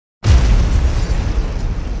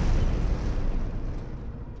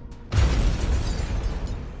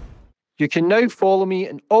You can now follow me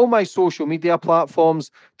on all my social media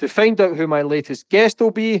platforms to find out who my latest guest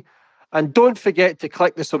will be. And don't forget to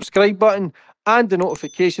click the subscribe button and the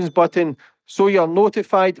notifications button so you're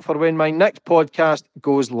notified for when my next podcast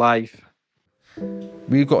goes live.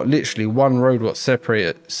 We've got literally one road what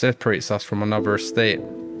separates us from another estate,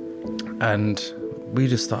 and we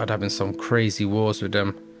just started having some crazy wars with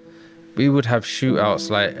them. We would have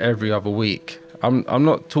shootouts like every other week. I'm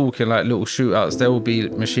not talking like little shootouts. There will be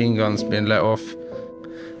machine guns being let off.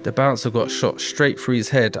 The bouncer got shot straight through his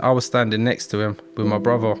head. I was standing next to him with my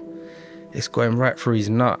brother. It's going right through his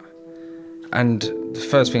nut. And the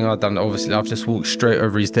first thing I've done, obviously, I've just walked straight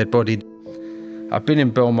over his dead body. I've been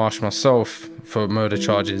in Belmarsh myself for murder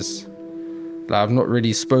charges. Like, I've not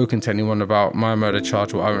really spoken to anyone about my murder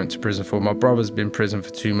charge, what I went to prison for. My brother's been in prison for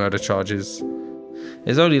 2 murder charges.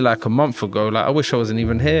 It's only like a month ago. Like, I wish I wasn't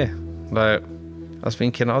even here. Like, I was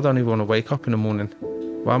thinking, I don't even want to wake up in the morning.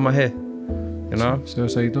 Why am I here? You know?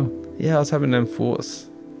 Suicidal? Yeah, I was having them thoughts.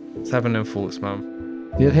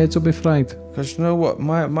 Man. Your heads will be fried. Because you know what?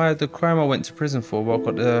 The crime I went to prison for, what I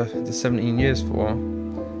got the 17 years for,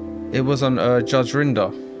 it was on Judge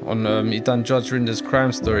Rinder. He done Judge Rinder's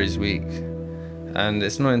Crime Stories week. And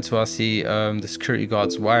it's not until I see the security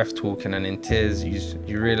guard's wife talking and in tears,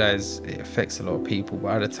 you realise it affects a lot of people.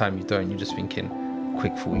 But at the time you don't, you're just thinking,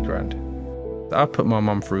 quick 40 grand. I put my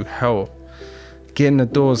mum through hell. Getting the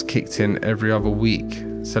doors kicked in every other week,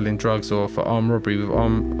 selling drugs, or for armed robbery with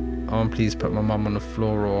armed police, put my mum on the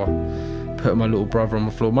floor, or put my little brother on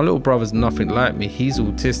the floor. My little brother's nothing like me, he's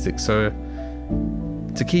autistic, so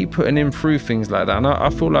to keep putting him through things like that, and I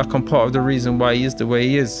feel like I'm part of the reason why he is the way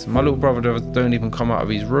he is. My little brother don't even come out of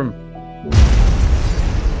his room.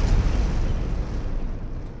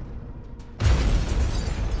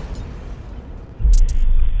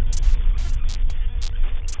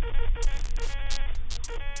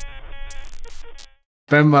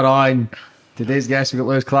 Boom, we're on. Today's guest, we've got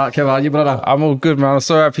Lewis Clark. How are you, brother? I'm all good, man. I'm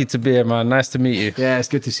so happy to be here, man. Nice to meet you. Yeah, it's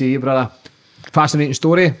good to see you, brother. Fascinating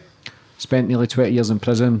story. Spent nearly 20 years in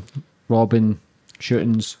prison, robbing,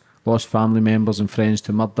 shootings, lost family members and friends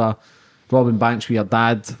to murder, robbing banks with your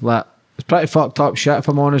dad. Like, it's pretty fucked up shit, if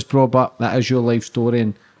I'm honest, bro, but that is your life story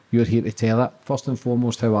and you're here to tell it. First and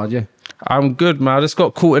foremost, how are you? I'm good, man. I just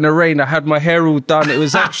got caught in the rain. I had my hair all done. It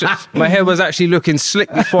was actually, my hair was actually looking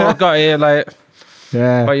slick before I got here, like...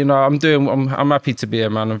 Yeah. But you know, I'm happy to be here,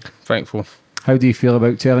 man. I'm thankful. How do you feel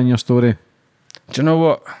about telling your story? Do you know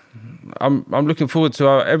what? I'm looking forward to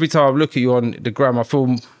every time I look at you on the gram, I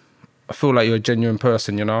feel like you're a genuine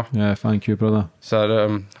person, you know? Yeah, thank you, brother.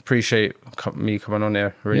 So appreciate me coming on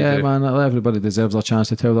here. Really yeah, do. man, everybody deserves a chance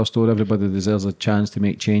to tell their story. Everybody deserves a chance to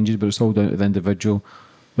make changes, but it's all down to the individual,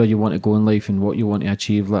 where you want to go in life and what you want to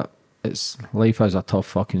achieve. Like, life is a tough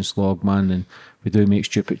fucking slog, man, and we do make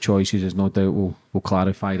stupid choices. There's no doubt we'll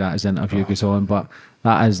clarify that as the interview goes on, but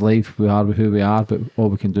that is life. We are who we are, but all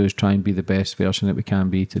we can do is try and be the best version that we can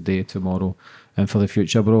be today, tomorrow, and for the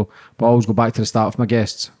future, bro. But I always go back to the start of my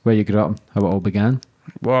guests, where you grew up, how it all began.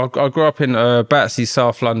 Well, I grew up in Battersea,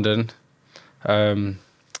 South London. I've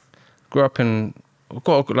got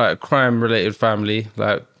like a crime-related family,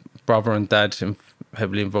 like brother and dad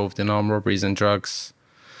heavily involved in armed robberies and drugs.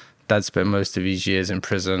 Dad spent most of his years in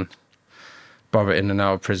prison. Brother in and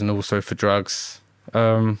out of prison also for drugs.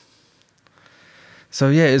 So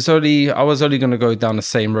yeah, I was only going to go down the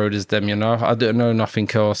same road as them, you know. I didn't know nothing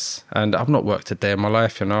else, and I've not worked a day in my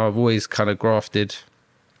life, you know. I've always kind of grafted,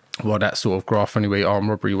 well, that sort of graft anyway, armed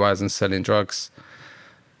robbery wise and selling drugs.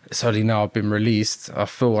 It's only now I've been released, I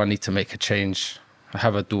feel I need to make a change. I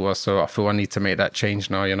have a daughter, so I feel I need to make that change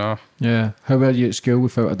now, you know. Yeah. How were you at school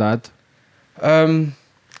without a dad?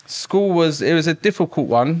 School was a difficult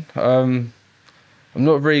one. I'm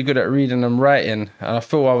not very good at reading and writing, and I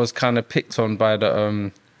feel I was kind of picked on by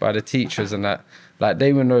the teachers, and that, like,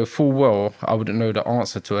 they would know full well I wouldn't know the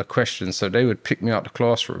answer to a question, so they would pick me out the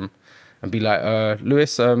classroom and be like,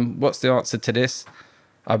 Lewis, what's the answer to this?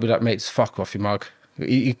 I'd be like, mate, just fuck off, you mug.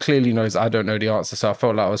 He clearly knows I don't know the answer, so I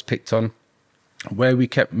felt like I was picked on. Where we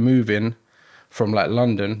kept moving from like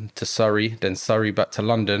London to Surrey, then Surrey back to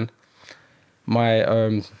London,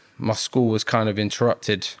 my school was kind of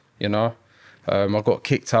interrupted, you know. I got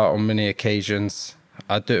kicked out on many occasions.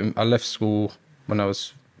 I left school when I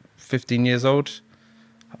was 15 years old.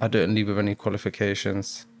 I didn't leave with any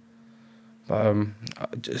qualifications. But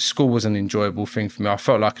school was an enjoyable thing for me. I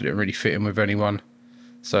felt like I didn't really fit in with anyone.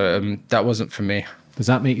 So that wasn't for me. Does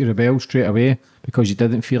that make you rebel straight away? Because you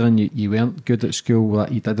didn't feel you weren't good at school,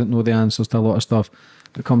 like you didn't know the answers to a lot of stuff.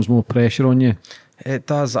 It becomes more pressure on you. It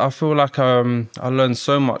does. I feel like I learned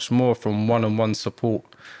so much more from one-on-one support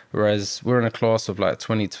whereas we're in a class of like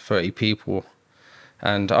 20 to 30 people.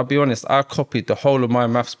 And I'll be honest, I copied the whole of my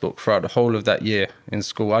maths book throughout the whole of that year in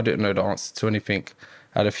school. I didn't know the answer to anything.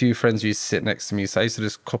 I had a few friends who used to sit next to me, so I used to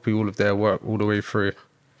just copy all of their work all the way through.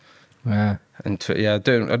 Yeah. And I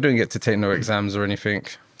don't get to take no exams or anything.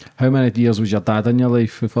 How many years was your dad in your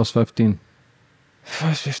life for the first 15?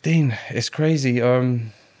 First 15, it's crazy. Or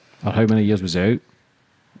how many years was he out?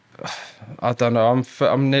 I don't know.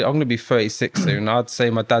 I'm going to be 36 soon. I'd say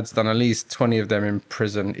my dad's done at least 20 of them in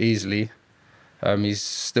prison easily. He's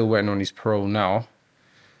still waiting on his parole now,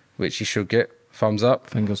 which he should get. Thumbs up.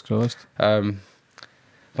 Fingers crossed.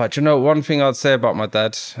 But you know, one thing I'd say about my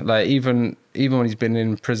dad, like even when he's been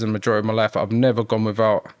in prison majority of my life, I've never gone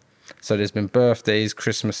without. So there's been birthdays,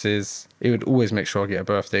 Christmases. He would always make sure I get a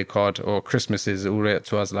birthday card, or Christmases all the way up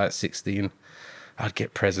to I was like 16. I'd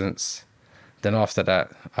get presents. Then after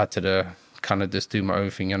that, I had to kind of just do my own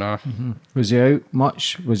thing, you know. Mm-hmm. Was he out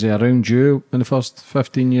much? Was he around you in the first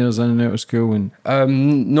 15 years in and out of school?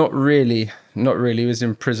 And not really. He was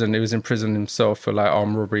in prison. He was in prison himself for like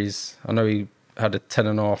armed robberies. I know he had a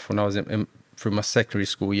 10.5 when I was through my secondary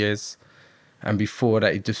school years, and before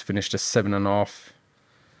that he just finished a 7.5.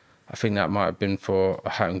 I think that might have been for a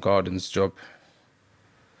Hatton Gardens job.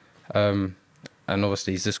 And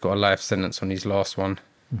obviously he's just got a life sentence on his last one.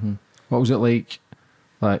 Mm-hmm. What was it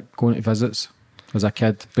like going to visits as a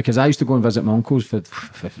kid? Because I used to go and visit my uncles for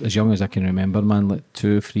as young as I can remember, man, like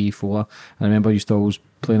 2, 3, 4. And I remember I used to always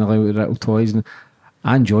playing around with little toys, and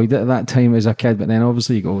I enjoyed it at that time as a kid. But then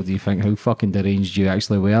obviously you go, oh, do you think how fucking deranged you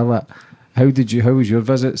actually were? Like, how was your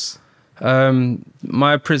visits?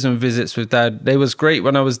 My prison visits with dad, they was great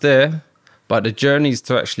when I was there, but the journeys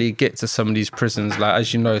to actually get to some of these prisons, like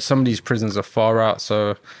as you know, some of these prisons are far out.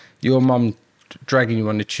 So your mum dragging you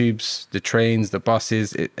on the tubes, the trains, the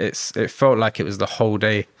buses, it felt like it was the whole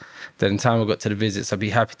day. Then the time I got to the visits, I'd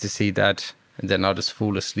be happy to see dad, and then I'd just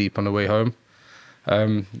fall asleep on the way home.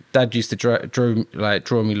 Dad used to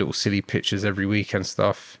draw me little silly pictures every week and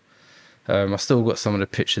stuff. I still got some of the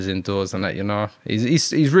pictures indoors and that, you know.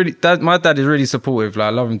 He's really my dad is really supportive. Like, I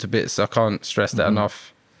love him to bits. I can't stress that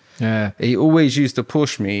enough. Yeah. He always used to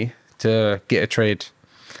push me to get a trade,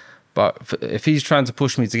 but if he's trying to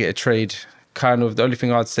push me to get a trade, kind of the only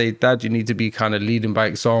thing I'd say, Dad, you need to be kind of leading by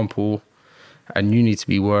example, and you need to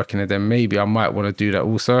be working, and then maybe I might want to do that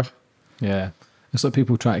also. Yeah. It's like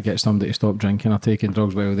people try to get somebody to stop drinking or taking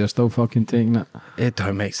drugs while they're still fucking taking it. It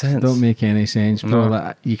don't make sense. Don't make any sense, bro. No.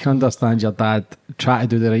 Like, you can understand your dad try to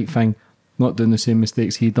do the right thing, not doing the same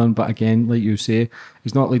mistakes he done, but again, like you say,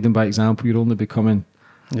 he's not leading by example. You're only becoming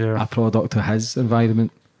a product of his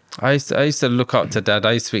environment. I used to look up to Dad.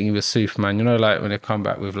 I used to think he was Superman. You know, like when they come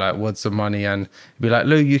back with like wads of money and he'd be like,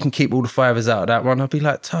 Lou, you can keep all the fivers out of that one. I'd be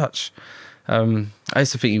like, touch. I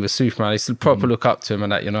used to think he was Superman. I used to proper look up to him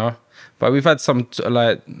and that, you know. But we've had some,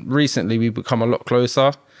 like, recently we've become a lot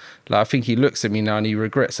closer. Like, I think he looks at me now and he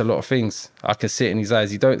regrets a lot of things. I can see it in his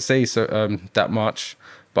eyes. He don't say so that much.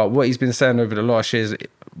 But what he's been saying over the last years,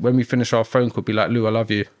 when we finish our phone call, be like, Lou, I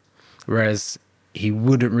love you. Whereas he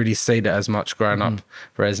wouldn't really say that as much growing up.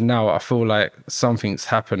 Whereas now I feel like something's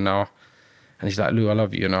happened now. And he's like, Lou, I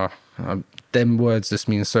love you, you know. Them words just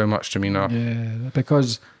mean so much to me now. Yeah,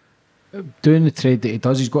 because doing the trade that he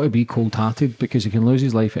does, he's got to be cold-hearted, because he can lose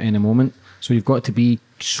his life at any moment. So you've got to be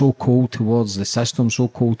so cold towards the system, so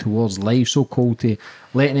cold towards life, so cold to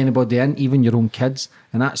letting anybody in, even your own kids.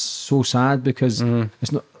 And that's so sad, because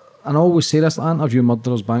it's not. And I always say this, I interview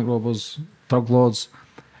murderers, bank robbers, drug lords,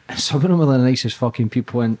 and some of them are the nicest fucking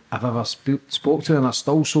people I've ever spoke to, and they're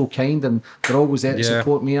still so kind, and they're always there to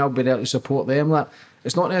support me. I'll be there to support them. Like,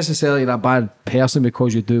 it's not necessarily a bad person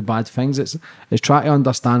because you do bad things. It's trying to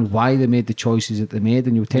understand why they made the choices that they made,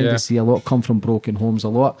 and you'll tend to see a lot come from broken homes, a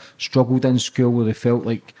lot struggled in school where they felt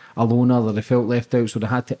like a loner, or they felt left out, so they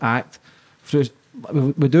had to act.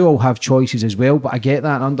 We do all have choices as well, but I get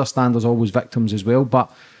that and understand there's always victims as well.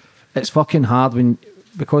 But it's fucking hard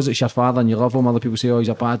because it's your father and you love him. Other people say, oh, he's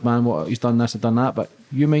a bad man, he's done this and done that, but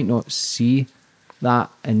you might not see that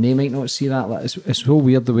and they might not see that. Like, it's so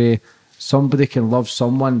weird the way somebody can love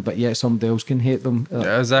someone, but yet somebody else can hate them.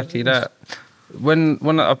 Yeah, exactly that. When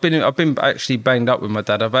I've been actually banged up with my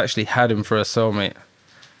dad. I've actually had him for a cellmate,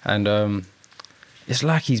 and it's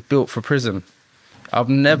like he's built for prison. I've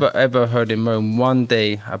never ever heard him moan one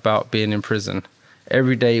day about being in prison.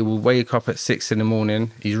 Every day he will wake up at 6 in the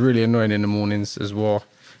morning. He's really annoying in the mornings as well.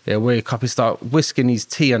 He'll wake up and start whisking his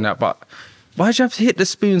tea and that, but why'd you have to hit the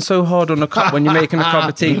spoon so hard on the cup when you're making a cup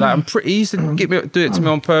of tea? Like, he used to do it to me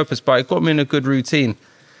on purpose, but it got me in a good routine.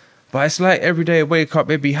 But it's like every day I wake up,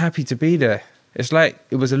 he'd be happy to be there. It's like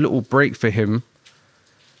it was a little break for him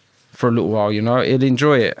for a little while, you know. He'd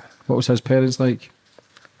enjoy it. What was his parents like?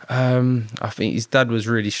 I think his dad was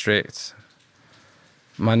really strict.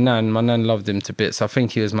 My nan loved him to bits. I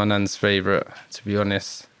think he was my nan's favourite, to be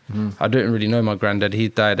honest. I don't really know my granddad. He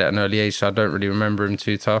died at an early age, so I don't really remember him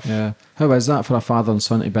too tough. Yeah. How is that for a father and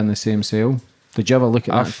son to be in the same cell? Did you ever look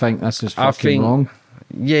at that and think this is fucking wrong?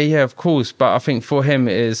 Yeah, of course. But I think for him,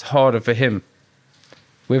 it is harder for him.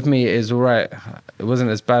 With me, it is all right. It wasn't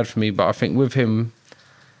as bad for me, but I think with him,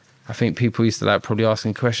 I think people used to like probably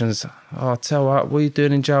asking questions. Oh, what are you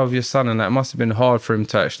doing in jail with your son? And that must have been hard for him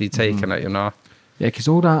to actually take it, you know. Yeah, because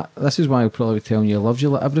all that, this is why I'll probably be telling you he loves you.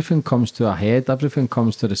 Like, everything comes to a head, everything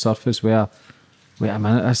comes to the surface where, wait a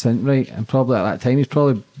minute, this isn't right. And probably at that time,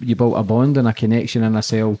 you built a bond and a connection in a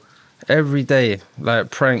cell. Every day,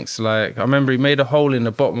 like pranks. Like, I remember he made a hole in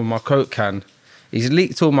the bottom of my Coke can. He's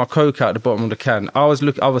leaked all my Coke out the bottom of the can. I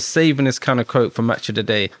was saving this can of Coke for match of the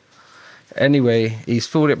day. Anyway, he's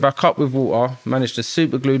filled it back up with water, managed to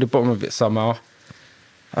super glue the bottom of it somehow.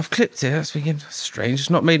 I've clipped it. I was thinking, strange, it's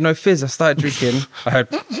not made no fizz. I started drinking.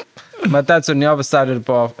 My dad's on the other side of the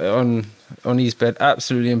bar on his bed,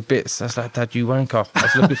 absolutely in bits. I was like, Dad, you wanker. I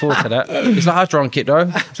was looking forward to that. He's like, I drunk it though. I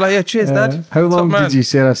was like, yeah, cheers, Dad. How long did you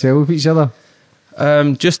share a cell with each other?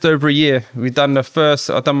 Just over a year. I've done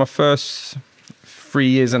my first 3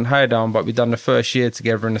 years in Highdown, but we've done the first year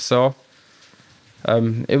together in the cell.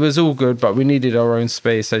 It was all good, but we needed our own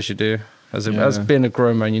space, as you do. As being a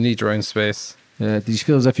grown man, you need your own space. Did you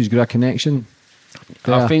feel as if you've got a connection?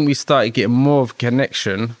 I think we started getting more of a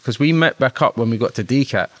connection because we met back up when we got to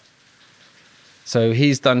DCAT. So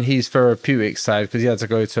he's done his therapeutic side because he had to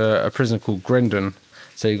go to a prison called Grendon.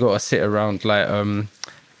 So you got to sit around like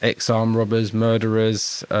ex-armed robbers,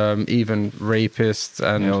 murderers, even rapists,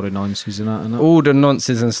 and all the nonsense and that, innit? All the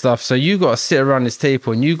nonsense and stuff. So you got to sit around this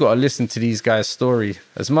table and you got to listen to these guys' story.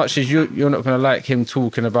 As much as you're not going to like him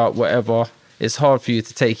talking about whatever, it's hard for you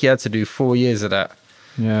to take. He had to do 4 years of that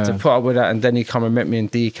to put up with that. And then he come and met me in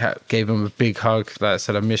DCAT, gave him a big hug, like I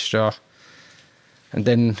said, I missed you. And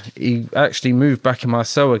then he actually moved back in my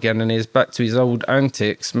cell again and he's back to his old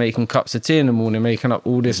antics, making cups of tea in the morning, making up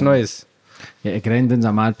all this noise. Yeah, Grendon's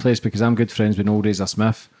a mad place because I'm good friends with old Razor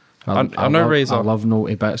Smith. I know Razor. I love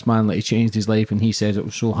Naughty Bits, man. Like, he changed his life and he says it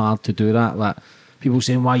was so hard to do that. Like, people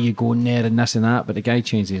saying, why are you going there and this and that? But the guy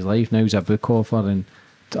changed his life. Now he's a book author and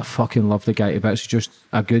I fucking love the guy to bits. He's just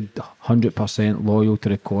a good 100% loyal to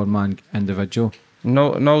the core man individual.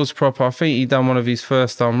 No, Noel's proper. I think he done one of his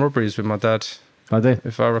first robberies with my dad. Did he?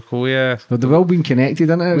 If I recall, yeah. Well, they've all been connected,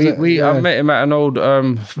 isn't it? I met him at an old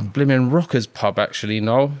blimmin' Rockers pub, actually,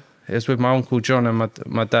 Noel. It was with my Uncle John and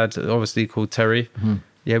my dad, obviously called Terry.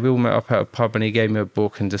 Yeah, we all met up at a pub and he gave me a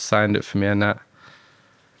book and just signed it for me and that.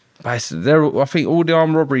 I think all the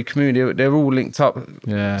armed robbery community, they're all linked up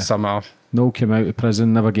somehow. Noel came out of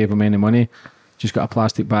prison, never gave him any money. Just got a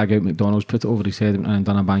plastic bag out of McDonald's, put it over his head and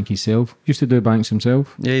done a bank himself. Used to do banks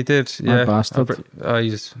himself. Yeah, he did. Mad bastard.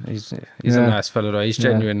 He's a nice fella though. He's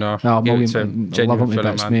genuine now. Love him to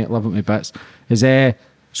bits, mate. Love him to bits.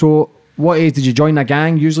 So, what age did you join a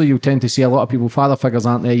gang? Usually you tend to see a lot of people, father figures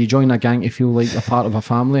aren't there. You join a gang to feel like a part of a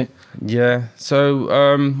family. Yeah.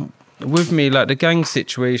 So, with me, like the gang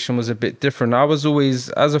situation was a bit different. I was always,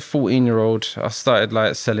 as a 14-year-old, I started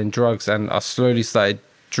like selling drugs and I slowly started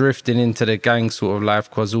drifting into the gang sort of life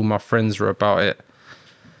because all my friends were about it.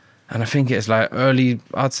 And I think it's like early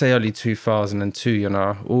 2002, you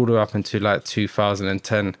know, all the way up until like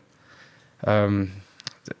 2010.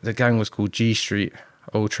 The gang was called G Street,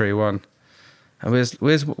 Old Tray 1. And we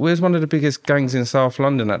was one of the biggest gangs in South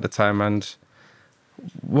London at the time. And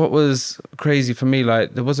what was crazy for me,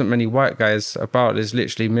 like there wasn't many white guys about. There's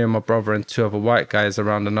literally me and my brother and 2 other white guys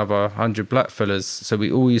around another 100 black fellas. So we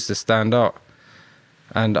all used to stand out.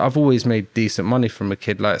 And I've always made decent money from a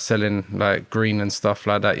kid, like selling like green and stuff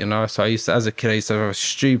like that, you know. So as a kid, I used to have a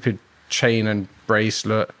stupid chain and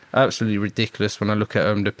bracelet, absolutely ridiculous. When I look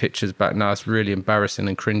at the pictures back now, it's really embarrassing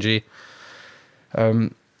and cringy.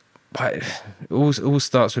 But it all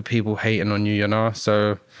starts with people hating on you, you know.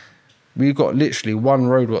 So we've got literally one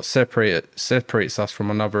road what separates us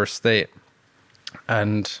from another estate,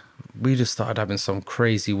 and we just started having some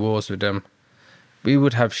crazy wars with them. We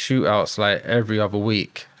would have shootouts like every other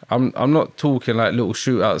week. I'm not talking like little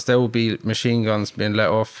shootouts. There will be machine guns being let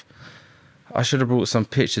off. I should have brought some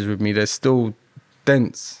pictures with me. There's still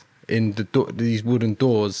dents in these wooden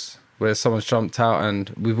doors where someone's jumped out and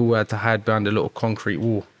we've all had to hide behind a little concrete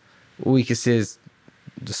wall. All you can see is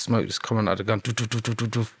the smoke just coming out of the gun.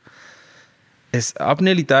 I've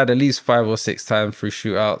nearly died at least 5 or 6 times through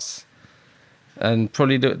shootouts. And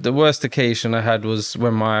probably the worst occasion I had was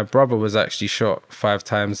when my brother was actually shot 5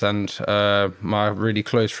 times, and my really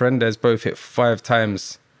close friend, there's both hit 5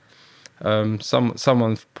 times.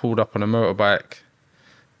 Someone pulled up on a motorbike.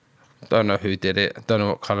 Don't know who did it. Don't know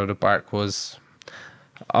what colour the bike was.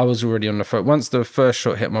 I was already on the phone. Once the first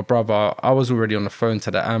shot hit my brother, I was already on the phone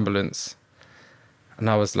to the ambulance. And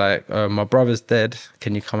I was like, my brother's dead.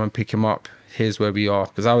 Can you come and pick him up? Here's where we are.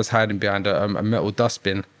 Because I was hiding behind a metal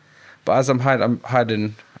dustbin. But as I'm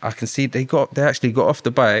hiding, I can see they actually got off the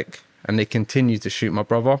bike and they continued to shoot my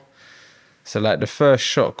brother. So like the first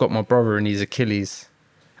shot got my brother in his Achilles,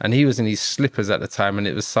 and he was in his slippers at the time, and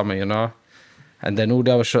it was summer, you know. And then all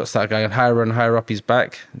the other shots started going higher and higher up his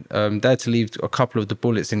back. They had to leave a couple of the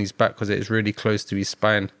bullets in his back because it was really close to his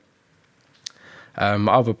spine.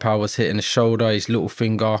 My other pal was hitting the shoulder, his little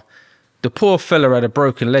finger. The poor fella had a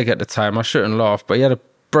broken leg at the time. I shouldn't laugh, but he had a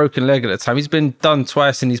broken leg at the time. He's been done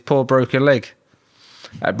twice in his poor broken leg.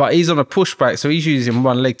 But he's on a pushback, so he's using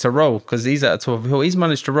one leg to roll because he's at a top of a hill. He's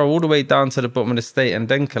managed to roll all the way down to the bottom of the state and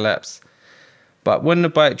then collapse. But when the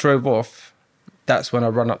bike drove off, that's when I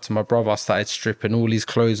run up to my brother. I started stripping all his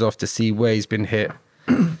clothes off to see where he's been hit.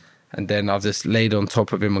 And then I've just laid on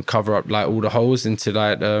top of him and cover up like all the holes into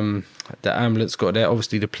like the ambulance got there.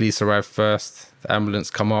 Obviously the police arrived first, the ambulance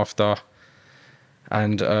come after.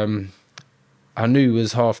 And I knew he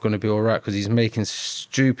was half going to be all right because he's making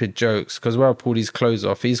stupid jokes. Because where I pulled his clothes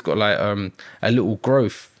off, he's got like a little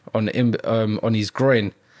growth on his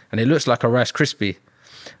groin, and it looks like a Rice Krispie.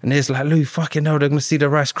 And he's like, Lou, fucking hell, they're going to see the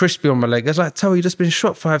Rice Krispie on my leg. I was like, tell you just been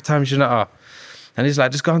shot 5 times, you know. And he's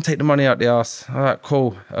like, just go and take the money out the ass. All right,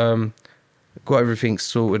 cool. Got everything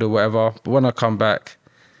sorted or whatever. But when I come back,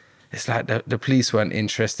 it's like the police weren't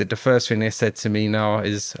interested. The first thing they said to me now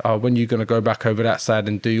is, oh, when you going to go back over that side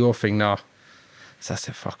and do your thing now? So I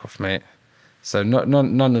said, fuck off, mate. So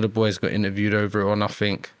none of the boys got interviewed over it or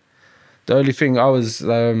nothing. The only thing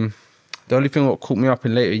what caught me up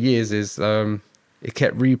in later years is it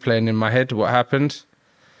kept replaying in my head what happened.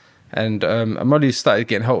 And I'm only started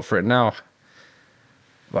getting help for it now.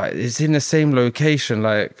 But it's in the same location,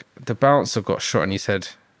 like the bouncer got shot in his head.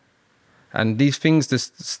 And these things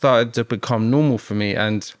just started to become normal for me.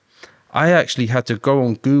 And I actually had to go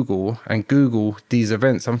on Google and Google these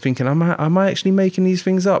events. I'm thinking, am I actually making these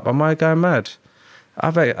things up? Am I going mad?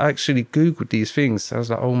 I've actually Googled these things. I was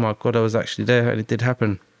like, oh my God, I was actually there and it did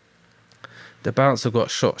happen. The bouncer got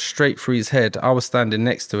shot straight through his head. I was standing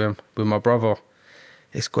next to him with my brother.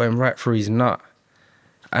 It's going right through his nut.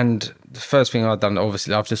 And the first thing I've done,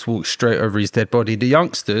 obviously, I've just walked straight over his dead body. The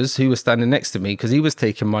youngsters who were standing next to me, because he was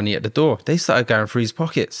taking money at the door, they started going through his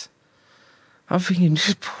pockets. I'm thinking,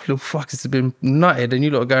 this poor little fuckers have been nutted and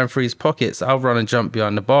you lot are going through his pockets. I'll run and jump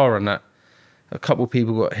behind the bar and that. A couple of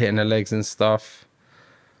people got hit in their legs and stuff.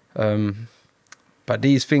 But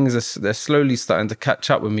these things, they're slowly starting to catch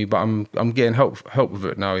up with me, but I'm getting help with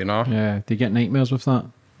it now, you know? Yeah, do you get nightmares with that?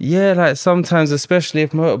 Yeah, like sometimes, especially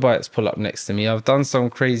if motorbikes pull up next to me. I've done some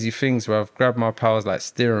crazy things where I've grabbed my pal's like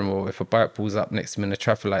steering wheel if a bike pulls up next to me in the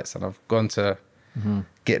traffic lights and I've gone to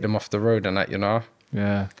get them off the road and that, you know?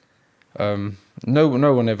 Yeah. No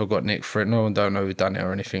one ever got nicked for it. No one don't know who done it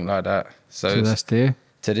or anything like that. So to this day?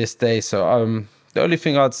 To this day. So the only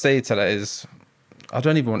thing I'd say to that is I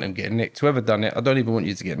don't even want him getting nicked. Whoever done it, I don't even want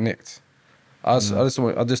you to get nicked. I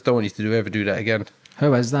just don't want you to ever do that again.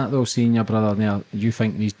 How is that though, seeing your brother there, you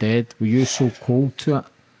think he's dead? Were you so cold to it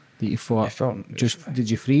that you thought, did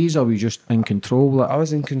you freeze or were you just in control? I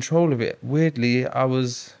was in control of it. Weirdly, I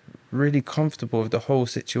was really comfortable with the whole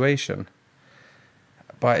situation.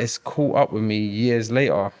 But it's caught up with me years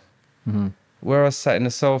later. Where I sat in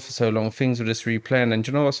the cell for so long, things were just replaying. And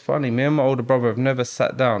do you know what's funny? Me and my older brother have never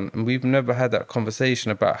sat down and we've never had that conversation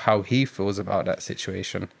about how he feels about that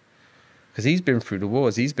situation. Because he's been through the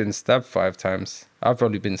wars. He's been stabbed 5 times. I've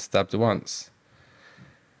only been stabbed once.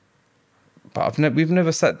 But we've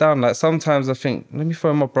never sat down. Like sometimes I think, let me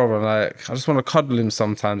phone my brother. Like I just want to cuddle him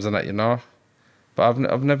sometimes and that, you know. But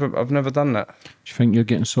I've never done that. Do you think you're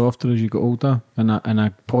getting softer as you get older, in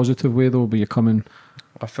a positive way though? But you're coming.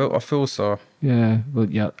 I feel so. Yeah, well,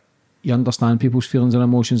 you understand people's feelings and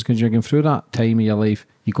emotions because you're going through that time of your life.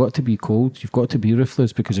 You got to be cold. You've got to be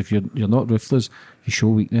ruthless because if you're not ruthless, you show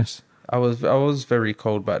weakness. I was very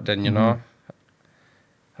cold back then, you know.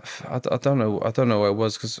 I don't know what it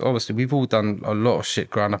was because obviously we've all done a lot of shit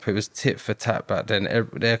growing up. It was tit for tat back then.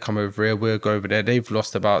 They come over here, we'll go over there. They've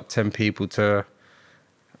lost about 10 people to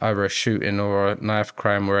either a shooting or a knife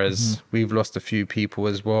crime, whereas we've lost a few people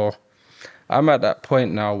as well. I'm at that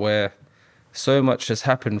point now where so much has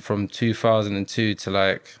happened from 2002 to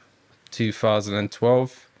like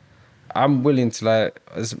 2012. I'm willing to, like,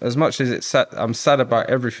 as much as I'm sad about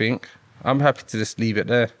everything, I'm happy to just leave it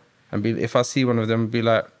there. And if I see one of them, be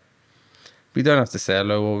like, we don't have to say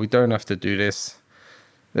hello, or we don't have to do this.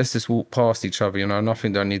 Let's just walk past each other, you know,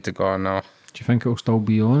 nothing don't need to go on now. Do you think it'll still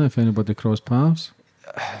be on if anybody cross paths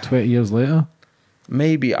 20 years later?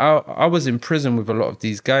 Maybe. I was in prison with a lot of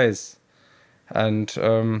these guys, and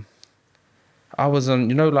I was on,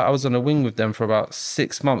 you know, like I was on a wing with them for about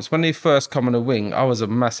 6 months. When they first come on a wing, I was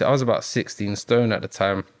about 16 stone at the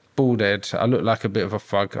time, bald head. I look like a bit of a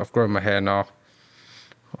thug. I've grown my hair now.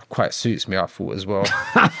 Quite suits me, I thought, as well.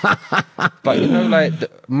 But you know,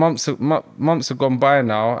 like months have gone by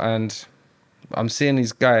now, and I'm seeing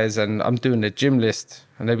these guys, and I'm doing the gym list,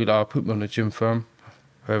 and they be like, "I'll put me on the gym firm,"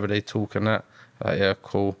 whoever they talk and that. Like, yeah,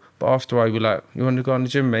 cool. But after a while, you're like, "You want to go on the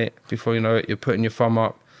gym, mate?" Before you know it, you're putting your thumb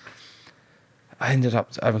up. I ended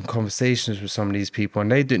up having conversations with some of these people, and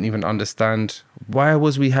they didn't even understand why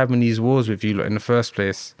was we having these wars with you lot in the first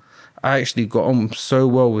place. I actually got on so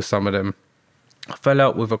well with some of them. I fell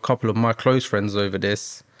out with a couple of my close friends over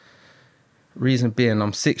this. Reason being,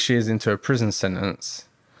 I'm 6 years into a prison sentence.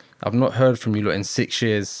 I've not heard from you lot in 6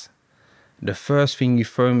 years. The first thing you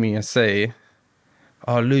phone me and say,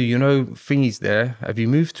 "Oh, Lou, you know Thingy's there. Have you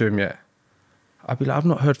moved to him yet?" I'd be like, "I've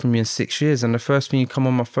not heard from you in 6 years." And the first thing you come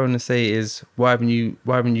on my phone and say is, why haven't you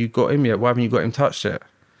got him yet? Why haven't you got him touched yet?"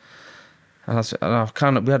 And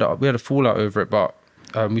we had a fallout over it, but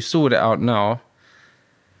we sorted it out now.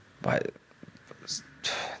 But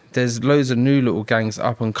there's loads of new little gangs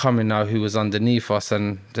up and coming now who was underneath us,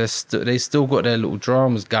 and they still got their little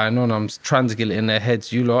dramas going on. I'm trying to get it in their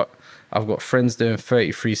heads, you lot. I've got friends doing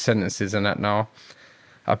 33 sentences and that now.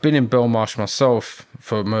 I've been in Belmarsh myself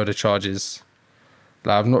for murder charges.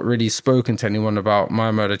 Like, I've not really spoken to anyone about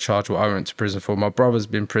my murder charge, what I went to prison for. My brother's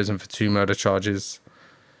been in prison for 2 murder charges.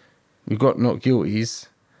 We got not guilties,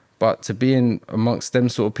 but to be in amongst them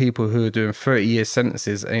sort of people who are doing 30-year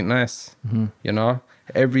sentences ain't nice, you know?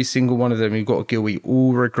 Every single one of them who got a guilty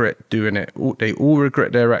all regret doing it. They all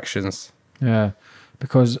regret their actions. Yeah,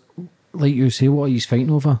 because like you say, what are you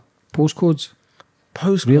fighting over? Postcodes?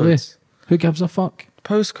 Postcodes. Really? Who gives a fuck?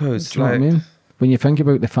 Postcodes. Do you know what I mean? When you think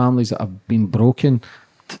about the families that have been broken,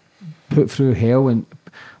 put through hell, and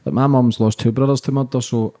like my mum's lost 2 brothers to murder,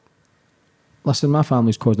 so listen, my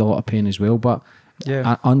family's caused a lot of pain as well, but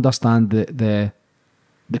yeah, I understand the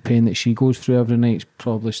pain that she goes through every night is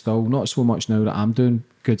probably still not so much now that I'm doing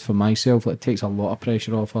good for myself. Like, it takes a lot of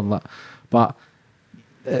pressure off her, like, but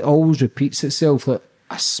it always repeats itself. Like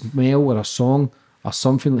a smell or a song or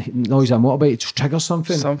something, like noise I'm motorbike, it just triggers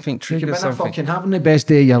something. Something triggers something. You're fucking having the best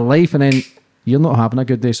day of your life, and then you're not having a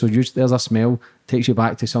good day, so there's a smell, takes you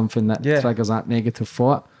back to something that triggers that negative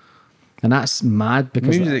thought. And that's mad,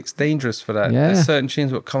 because music's dangerous for that. Yeah. There's certain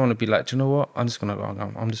tunes that come on and be like, "Do you know what? I'm just gonna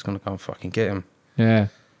go and fucking get him." Yeah.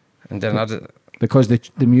 And then because the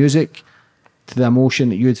music, to the emotion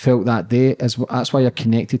that you had felt that day, that's why you're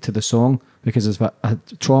connected to the song. Because if a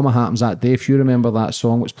trauma happens that day, if you remember that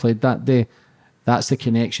song was played that day, that's the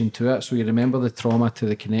connection to it. So you remember the trauma to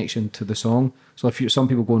the connection to the song. So if some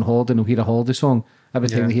people go on holiday and they'll hear a holiday song, every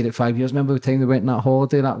time they hear it 5 years, remember the time they went on that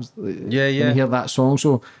holiday? That was when you hear that song.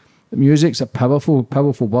 So music's a powerful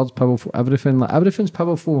words, powerful everything. Like, everything's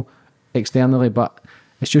powerful externally, but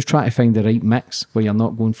it's just trying to find the right mix where you're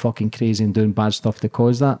not going fucking crazy and doing bad stuff to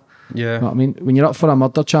cause that. Yeah. You know what I mean? When you're up for a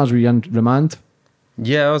murder charge, were you in remand?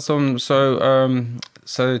 Yeah, I was on.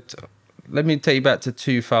 Let me take you back to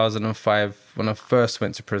 2005 when I first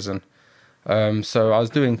went to prison. So I was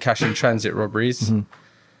doing cash in transit robberies.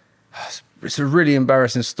 It's a really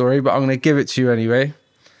embarrassing story, but I'm going to give it to you anyway.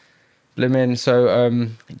 Do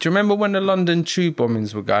you remember when the London tube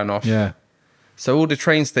bombings were going off? Yeah. So all the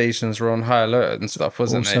train stations were on high alert and stuff,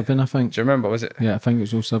 wasn't they? 07, I think. Do you remember, was it? Yeah, I think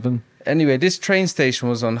it was 07. Anyway, this train station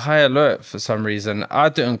was on high alert for some reason. I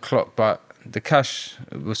didn't clock, but the cash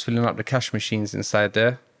was filling up the cash machines inside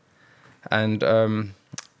there. And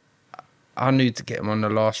I knew to get them on the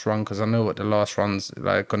last run, because I know what the last run's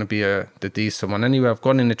like going to be the decent one. Anyway, I've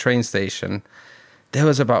gone in the train station. There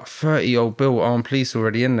was about 30 old built armed police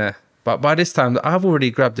already in there. But by this time, I've already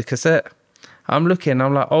grabbed the cassette. I'm looking,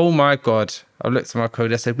 I'm like, oh my God. I looked at my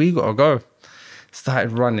code, I said, we got to go.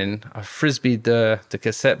 Started running. I frisbeed the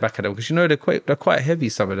cassette back at them, because, you know, they're quite heavy,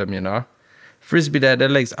 some of them, you know. Frisbeed their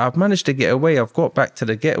legs. I've managed to get away. I've got back to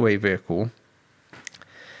the getaway vehicle.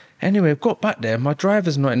 Anyway, I've got back there. My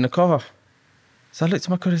driver's not in the car. So I looked at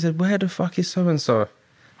my code, I said, where the fuck is so-and-so?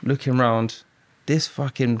 Looking round, this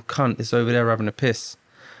fucking cunt is over there having a piss.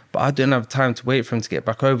 But I didn't have time to wait for him to get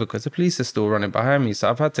back over, because the police are still running behind me. So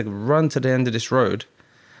I've had to run to the end of this road,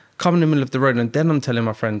 come in the middle of the road, and then I'm telling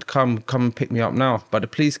my friend, come and pick me up now. But the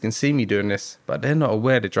police can see me doing this, but they're not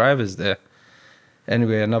aware the driver's there.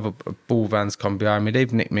 Anyway, another ball van's come behind me.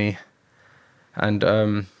 They've nicked me. And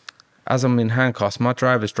as I'm in handcuffs, my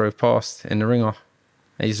drivers drove past in the ringer.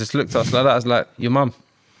 And he just looked at us like that. I was like, your mum.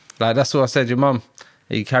 Like, that's what I said, your mum.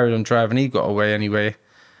 He carried on driving. He got away anyway.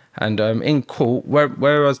 And in court,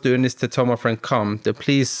 where I was doing this to tell my friend come, the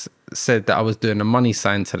police said that I was doing a money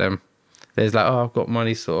sign to them. There's like, oh, I've got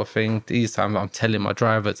money sort of thing. These times I'm telling my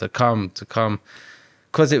driver to come.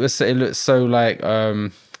 Because it looked so like,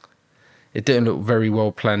 it didn't look very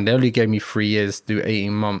well planned. They only gave me 3 years, do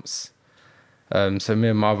 18 months. So me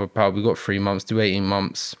and my other pal, we got 3 months, do 18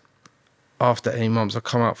 months. After 18 months, I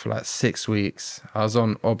come out for like 6 weeks. I was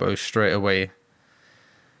on Obo straight away.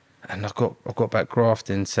 And I got back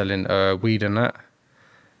grafting, selling weed and that.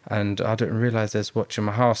 And I didn't realise they was watching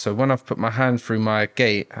my house. So when I've put my hand through my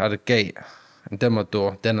gate, I had a gate, and then my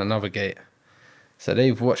door, then another gate. So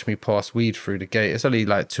they've watched me pass weed through the gate. It's only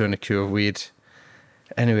like 200 kilo of weed.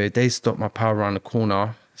 Anyway, they stopped my pal around the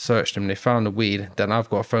corner, searched them, they found the weed. Then I've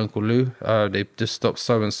got a phone call, Lou. They just stopped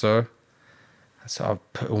so-and-so. So I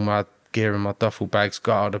put all my gear in my duffel bags,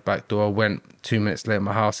 got out the back door, went. 2 minutes later,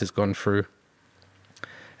 my house has gone through.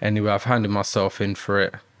 Anyway, I've handed myself in for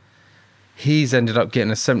it. He's ended up getting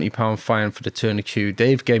a £70 fine for the 200 Q.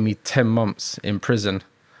 Dave gave me 10 months in prison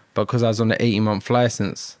because I was on an 80-month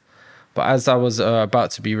license. But as I was about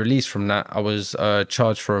to be released from that, I was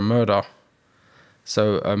charged for a murder.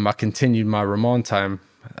 So I continued my remand time.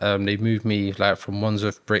 They moved me like from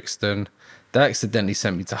Wandsworth, Brixton. They accidentally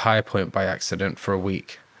sent me to High Point by accident for a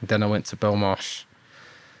week. Then I went to Belmarsh.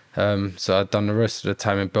 So I'd done the rest of the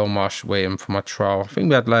time in Belmarsh waiting for my trial. I think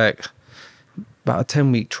we had like about a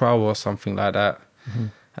 10-week trial or something like that. Mm-hmm.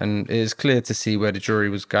 And it was clear to see where the jury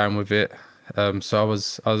was going with it. So I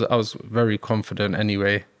was very confident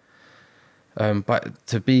anyway. But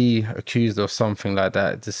to be accused of something like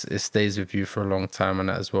that, it stays with you for a long time and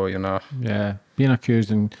that as well, you know. Yeah, being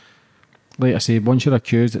accused, and like I say, once you're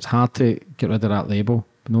accused, it's hard to get rid of that label,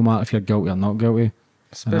 no matter if you're guilty or not guilty.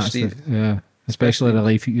 Especially the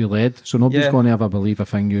life that you led. So nobody's going to ever believe a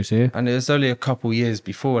thing you say. And it was only a couple years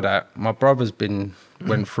before that. My brother's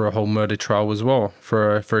went for a whole murder trial as well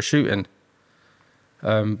for a shooting.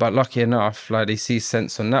 But lucky enough, like they see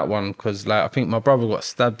sense on that one because like I think my brother got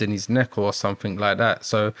stabbed in his neck or something like that.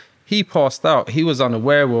 So he passed out. He was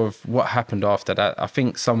unaware of what happened after that. I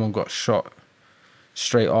think someone got shot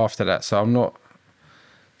straight after that. So I'm not.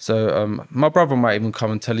 So my brother might even come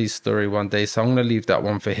and tell his story one day. So I'm gonna leave that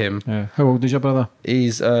one for him. Yeah. How old is your brother?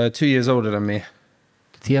 He's 2 years older than me.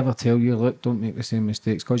 Did he ever tell you, look, don't make the same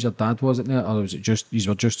mistakes? Because your dad wasn't there, or was it just you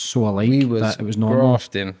were just so alike that it was normal?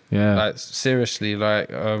 Grafting. Yeah. Like seriously, like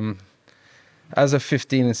as a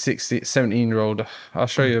 15 and 16, 17-year-old, I'll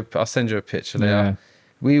send you a picture later. Yeah.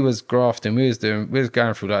 We was grafting. We was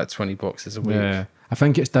going through like 20 boxes a week. Yeah. I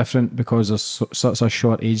think it's different because there's such a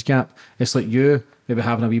short age gap. It's like you maybe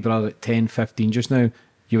having a wee brother at 10, 15 just now,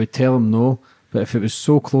 you would tell him no, but if it was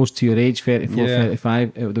so close to your age, 34,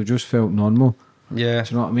 35, it would have just felt normal. Yeah.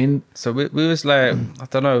 Do you know what I mean? So we was like, I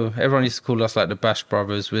don't know, everyone used to call us like the Bash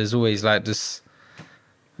Brothers. We was always like this,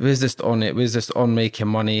 we was just on it. We was just on making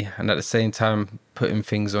money and at the same time putting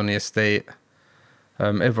things on the estate.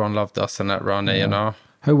 Everyone loved us and that round there, you know.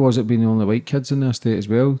 How was it being the only white kids in the estate as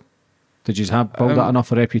well? Did you have build that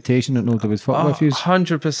enough a reputation that nobody would fuck with you?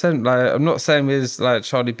 100%. Like I'm not saying we was like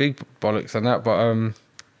Charlie Big bollocks and that, but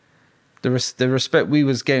the respect we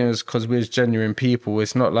was getting was because we was genuine people.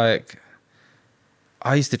 It's not like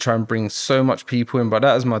I used to try and bring so much people in, but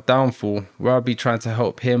that was my downfall. Where I'd be trying to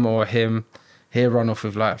help him or him, he'll run off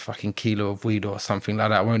with like a fucking kilo of weed or something like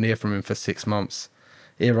that. I won't hear from him for 6 months.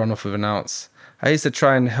 He'll run off with an ounce. I used to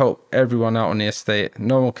try and help everyone out on the estate.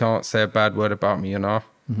 No one can't say a bad word about me, you know.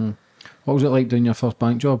 Mm-hmm. What was it like doing your first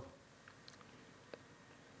bank job?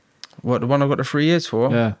 What, the one I got the 3 years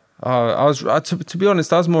for? Yeah. To be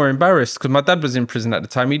honest, I was more embarrassed because my dad was in prison at the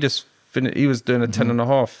time. He was doing a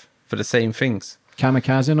 10.5 for the same things.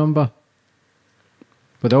 Kamikaze number?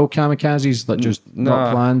 Were they all kamikazes that just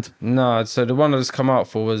not planned? No, so the one I just come out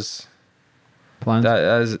for was planned.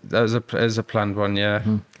 That was a planned one, yeah.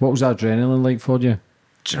 Mm-hmm. What was that adrenaline like for you?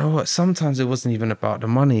 Do you know what? Sometimes it wasn't even about the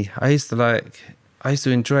money. I used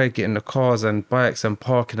to enjoy getting the cars and bikes and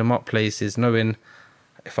parking them up places, knowing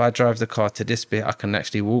if I drive the car to this bit, I can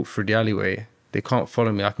actually walk through the alleyway. They can't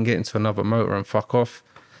follow me. I can get into another motor and fuck off.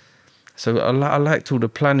 So I liked all the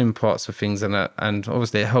planning parts of things and that, and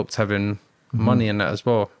obviously it helped having money in that as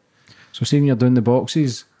well. So see when you're doing the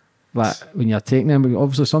boxes, like when you're taking them,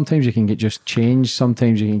 obviously sometimes you can get just change,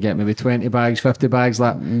 sometimes you can get maybe 20 bags, 50 bags.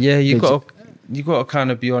 Like yeah, you got you got to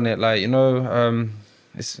kind of be on it, like, you know, I'm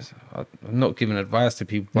not giving advice to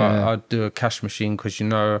people, but I'd do a cash machine because, you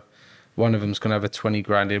know, one of them's going to have a 20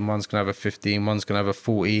 grand in, one's going to have a 15, one's going to have a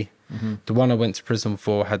 40. The one I went to prison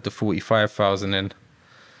for had the 45,000 in. Do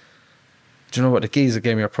you know what? The geezer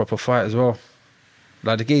gave me a proper fight as well.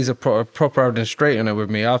 Like, the geezer proper having straight on it with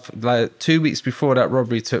me. Like 2 weeks before that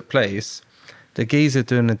robbery took place, the geezer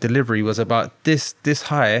doing the delivery was about this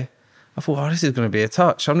high. I thought, oh, this is going to be a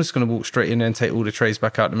touch. I'm just going to walk straight in there and take all the trays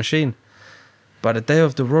back out the machine. By the day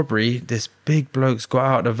of the robbery, this big bloke's got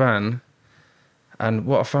out of the van, and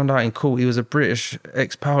what I found out in court, he was a British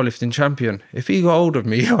ex-powerlifting champion. If he got hold of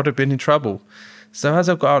me, I would have been in trouble. So as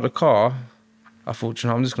I got out of the car, I thought, you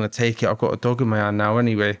know, I'm just going to take it. I've got a dog in my hand now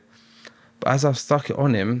anyway. But as I stuck it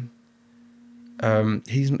on him,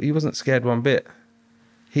 he wasn't scared one bit.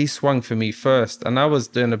 He swung for me first, and I was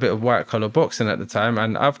doing a bit of white collar boxing at the time,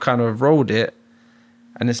 and I've kind of rolled it.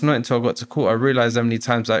 And it's not until I got to court I realised how many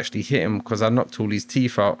times I actually hit him, because I knocked all his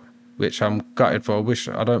teeth out, which I'm gutted for.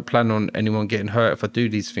 I don't plan on anyone getting hurt if I do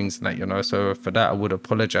these things and that, you know. So for that I would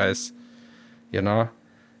apologise, you know.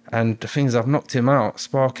 And the things, I've knocked him out,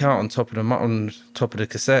 spark out on top of the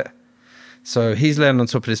cassette. So he's laying on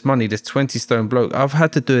top of this money, this 20-stone bloke. I've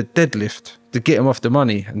had to do a deadlift to get him off the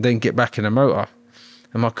money and then get back in the motor.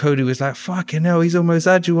 And my Cody was like, fucking hell, he's almost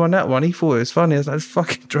had you on that one. He thought it was funny. I was like,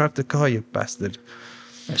 fucking drive the car, you bastard.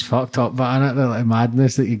 It's fucked up, but isn't it, the like,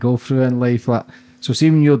 madness that you go through in life? Like, so see,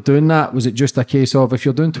 when you're doing that, was it just a case of, if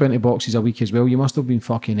you're doing 20 boxes a week as well, you must have been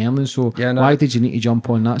fucking earning. So yeah, no, why did you need to jump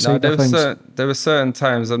on that side of things? There were certain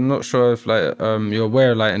times, I'm not sure if like you're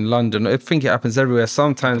aware, like in London, I think it happens everywhere.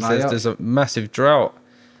 Sometimes there's a massive drought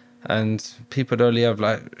and people only have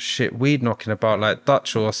like shit weed knocking about, like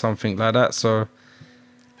Dutch or something like that. So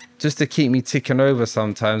just to keep me ticking over,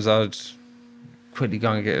 sometimes I'd quickly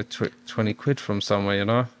go and get a 20 quid from somewhere, you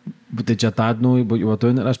know. But did your dad know what you were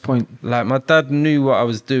doing at this point? Like, my dad knew what I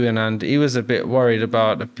was doing, and he was a bit worried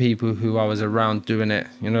about the people who I was around doing it,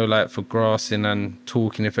 you know, like for grassing and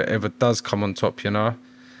talking if it ever does come on top, you know.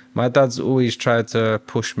 My dad's always tried to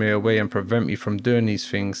push me away and prevent me from doing these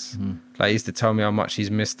things. Like, he used to tell me how much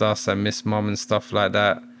he's missed us and missed mum and stuff like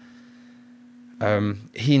that.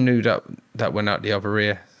 He knew that went out the other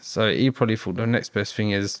ear. So he probably thought the next best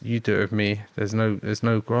thing is you do it with me. There's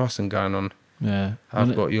no grassing going on. Yeah.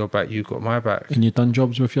 I've got your back, you've got my back. And you done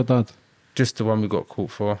jobs with your dad? Just the one we got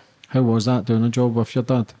caught for. How was that, doing a job with your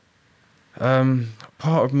dad?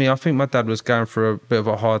 Part of me, I think my dad was going through a bit of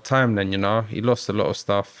a hard time then, you know. He lost a lot of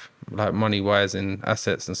stuff, like money-wise and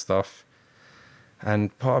assets and stuff.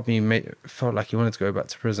 And part of me felt like he wanted to go back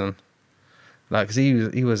to prison. Like, 'cause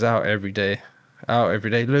he was out every day.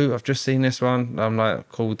 Lou, I've just seen this one. I'm like,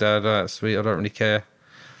 cool, Dad, that's sweet, I don't really care.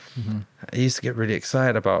 I used to get really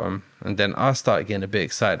excited about him, and then I started getting a bit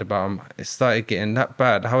excited about him. It started getting that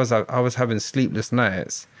bad. I was having sleepless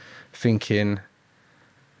nights thinking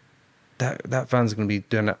that van's going to be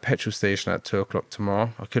doing that petrol station at 2 o'clock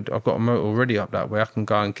tomorrow. I've got a motor already up that way. I can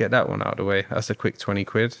go and get that one out of the way. That's a quick 20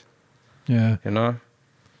 quid. Yeah. You know?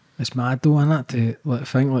 It's mad though, isn't it, to like,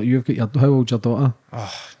 think like you've got how old's your daughter?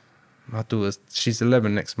 Oh, my daughter's, she's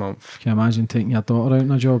 11 next month. Can you imagine taking your daughter out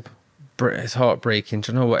on a job? It's heartbreaking.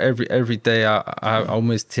 Do you know what? Every day I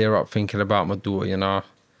almost tear up thinking about my daughter, you know?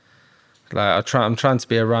 Like, I'm trying to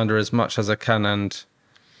be around her as much as I can, and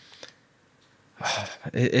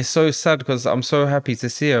it's so sad because I'm so happy to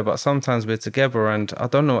see her, but sometimes we're together and I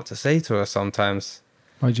don't know what to say to her sometimes.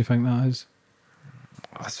 Why do you think that is?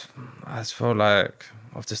 I just feel like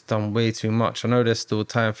I've just done way too much. I know there's still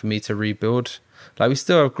time for me to rebuild. Like, we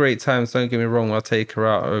still have great times, don't get me wrong. I'll take her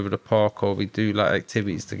out over the park or we do like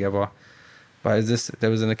activities together. But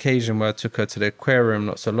there was an occasion where I took her to the aquarium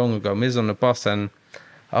not so long ago. We was on the bus and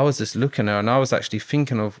I was just looking at her and I was actually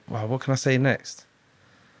thinking of, wow, what can I say next?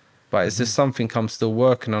 But it's just something I'm still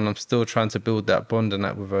working on. I'm still trying to build that bond and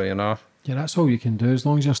that with her, you know? Yeah, that's all you can do. As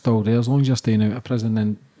long as you're still there, as long as you're staying out of prison,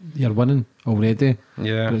 then you're winning already.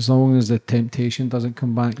 Yeah. But as long as the temptation doesn't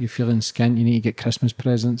come back, you're feeling skint, you need to get Christmas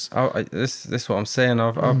presents. This is what I'm saying.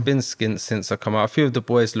 I've been skint since I come out. A few of the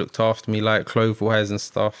boys looked after me, like clothes-wise and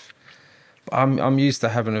stuff. But I'm used to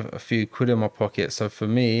having a few quid in my pocket. So for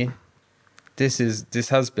me, this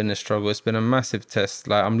has been a struggle. It's been a massive test.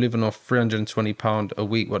 Like, I'm living off £320 a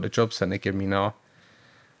week, what the job centre give me now.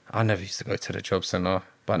 I never used to go to the job centre,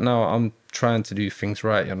 but now I'm trying to do things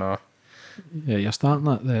right, you know. Yeah, you're starting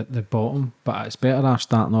at the bottom, but it's better off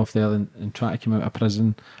starting off there than trying to come out of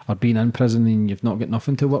prison or being in prison and you've not got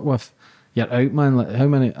nothing to work with. You're out, man. Like, how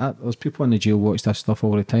many? There's people in the jail watch this stuff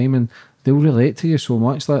all the time, and they'll relate to you so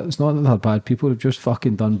much. Like, it's not that they're bad people; they've just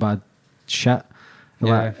fucking done bad shit.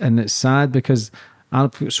 Yeah. Like, and it's sad because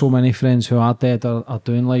I've got so many friends who are dead or are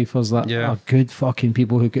doing lifers that Yeah. are good fucking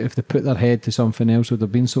people who, if they put their head to something else, would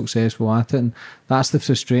have been successful at it. And that's the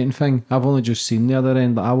frustrating thing. I've only just seen the other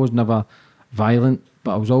end. Like, I was never violent,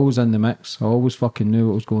 but I was always in the mix. I always fucking knew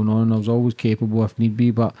what was going on. I was always capable if need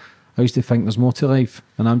be, but I used to think there's more to life,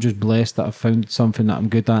 and I'm just blessed that I've found something that I'm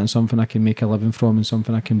good at and something I can make a living from and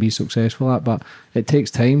something I can be successful at. But it takes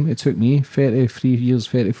time. It took me 33 years,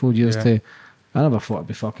 34 years Yeah. to... I never thought I'd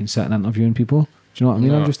be fucking sitting interviewing people. Do you know what I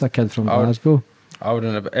mean? No. I'm just a kid from I would- Glasgow. I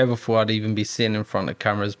wouldn't have ever thought I'd even be sitting in front of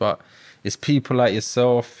cameras, but it's people like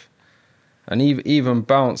yourself and even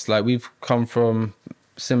Bounce, like we've come from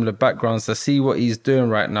similar backgrounds. To see what he's doing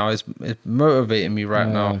right now is motivating me right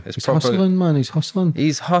now. It's He's hustling, man. He's hustling.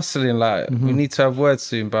 He's hustling. Like we need to have words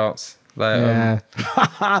soon, Bounce. Like, Yeah.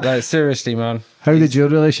 like seriously, man. How did your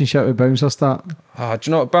relationship with Bouncer start? Oh, do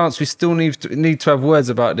you know what, Bounce? We still need to have words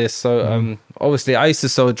about this. So, obviously, I used to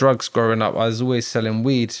sell drugs growing up. I was always selling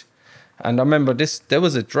weed, and I remember there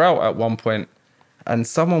was a drought at one point, and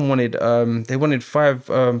someone wanted they wanted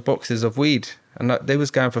 5 boxes of weed, and they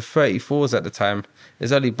was going for 34s at the time.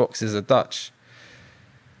 There's only boxes of Dutch.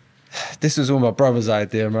 This was all my brother's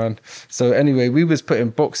idea, man. So anyway, we was putting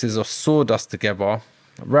boxes of sawdust together,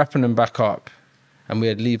 wrapping them back up, and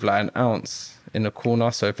we'd leave like an ounce in the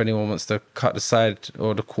corner, so if anyone wants to cut the side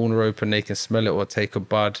or the corner open, they can smell it or take a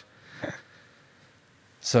bud.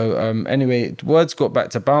 So anyway, words got back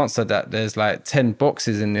to Bouncer that there's like 10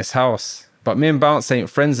 boxes in this house, but me and Bounce ain't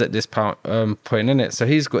friends at this point, in it. So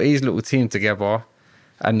he's got his little team together,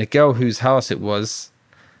 and the girl whose house it was,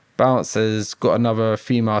 Bounce has got another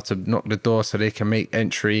female to knock the door so they can make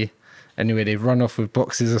entry. Anyway, they run off with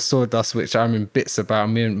boxes of sawdust, which I'm in bits about.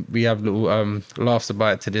 We have little laughs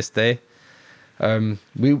about it to this day.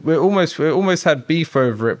 We almost had beef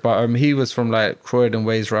over it, but he was from like Croydon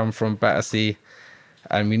ways, where I'm from Battersea,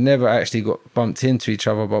 and we never actually got bumped into each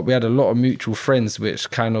other. But we had a lot of mutual friends,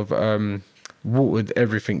 which kind of watered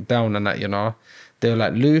everything down and that, you know. They were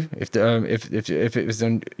like, Lou, if it was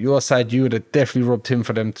on your side, you would have definitely robbed him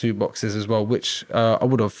for them 2 boxes as well, which I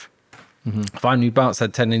would have. If I knew Bounce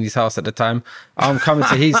had 10 in his house at the time, I'm coming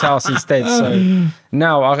to his house instead. So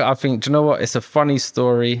now I think, do you know what? It's a funny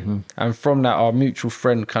story. And from that, our mutual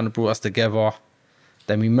friend kind of brought us together.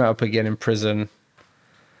 Then we met up again in prison.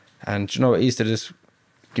 And do you know what? He used to just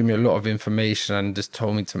give me a lot of information and just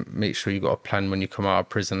told me to make sure you got a plan when you come out of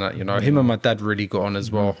prison. That, you know, him and my dad really got on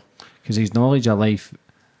as well. Because his knowledge of life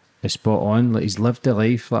is spot on. Like, he's lived the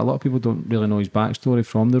life. Like, a lot of people don't really know his backstory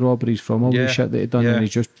from the robberies, from all the shit that he'd done, and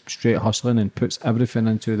he's just straight hustling and puts everything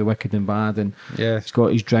into the wicked and bad. And he's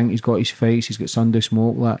got his drink, he's got his fights, he's got Sunday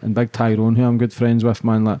smoke, like, and Big Tyrone, who I'm good friends with,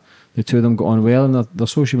 man. Like, the two of them got on well, and their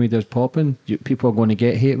social media is popping. People are going to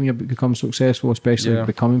get hate when you become successful, especially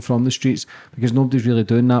becoming from the streets, because nobody's really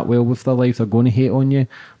doing that well with their life. They're going to hate on you,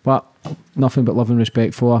 but nothing but love and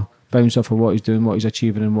respect for Bouncer, for what he's doing, what he's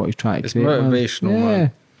achieving, and what he's trying to It's create. motivational,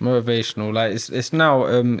 man. Motivational. Like, it's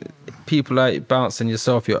now people like Bounce and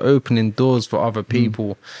yourself, you're opening doors for other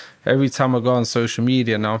people. Every time I go on social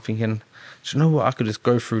media now, I'm thinking, do you know what, I could just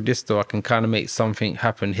go through this door, I can kind of make something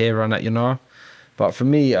happen here and that, you know. But for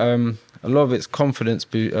me, a lot of it's confidence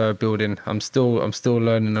building. I'm still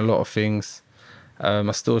learning a lot of things. I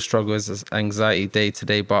still struggle with anxiety day to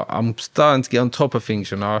day, but I'm starting to get on top of things,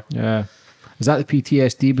 you know. Yeah. Is that the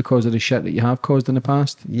PTSD because of the shit that you have caused in the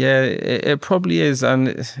past? Yeah, it probably is, and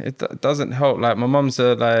it doesn't help. Like, my mum's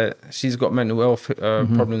like, she's got mental health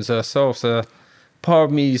problems herself, so part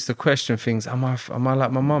of me used to question things. Am I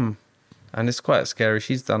like my mum? And it's quite scary.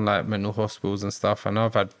 She's done like mental hospitals and stuff, and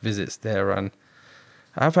I've had visits there, and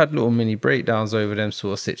I've had little mini breakdowns over them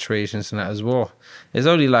sort of situations and that as well. It's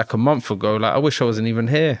only like a month ago. Like, I wish I wasn't even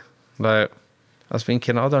here. Like, I was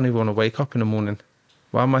thinking, I don't even want to wake up in the morning.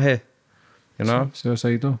 Why am I here? You know?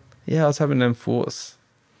 Suicidal. Yeah, I was having them thoughts.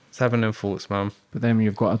 Man. But then when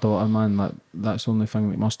you've got a daughter, man, that's the only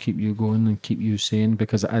thing that must keep you going and keep you sane,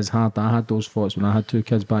 because it is hard. I had those thoughts when I had 2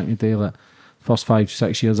 kids back in the day. Like, first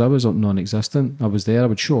 5-6 years, I was non-existent. I was there. I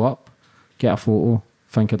would show up, get a photo,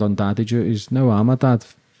 think I'd done daddy duties. Now I'm a dad.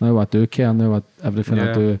 Now I do care. Now everything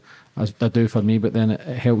I do for me, but then it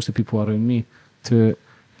helps the people around me to...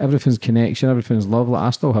 Everything's connection, everything's love. Like, I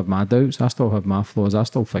still have my doubts, I still have my flaws, I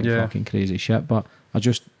still think fucking crazy shit, but I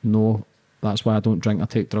just know that's why I don't drink or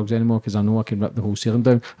take drugs anymore, because I know I can rip the whole ceiling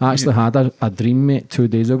down. I actually had a dream, mate, 2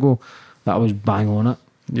 days ago that I was bang on it.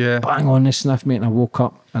 Yeah. Bang on this sniff, mate, and I woke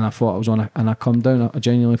up and I thought I was on it, and I come down, I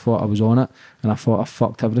genuinely thought I was on it, and I thought I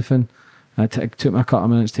fucked everything. And it took me a couple of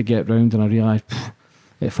minutes to get round, and I realised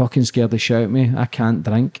it fucking scared the shit out of me. I can't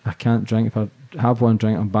drink. If I have one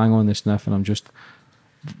drink, I'm bang on the sniff, and I'm just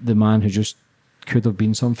the man who just could have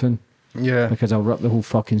been something. Yeah. Because I'll rip the whole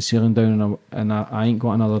fucking ceiling down, and I ain't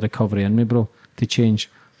got another recovery in me, bro, to change.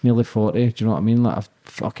 Nearly 40, do you know what I mean? Like, I've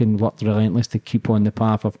fucking worked relentless to keep on the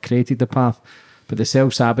path. I've created the path. But the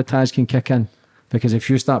self-sabotage can kick in. Because if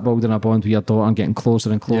you start building a bond with your daughter and getting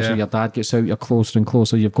closer and closer, your dad gets out, you're closer and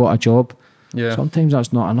closer, you've got a job. Yeah. Sometimes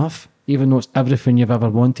that's not enough, even though it's everything you've ever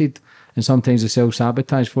wanted. And sometimes the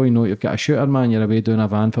self-sabotage for you know you've got a shooter, man, you're away doing a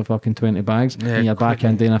van for fucking 20 bags, and you're back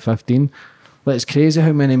in doing a 15. Like, it's crazy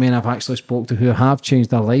how many men I've actually spoke to who have changed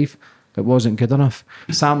their life. It wasn't good enough.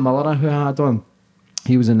 Sam Miller, who I had on,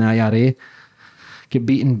 he was in the IRA, get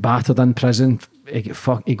beaten, battered in prison.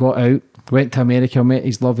 He got out, went to America, met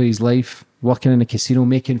his love of his life, working in a casino,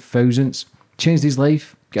 making thousands, changed his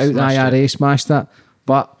life, got out the IRA, smashed it.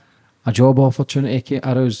 But a job opportunity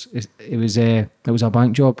arose. It was a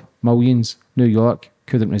bank job, millions, New York,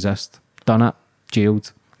 couldn't resist, done it,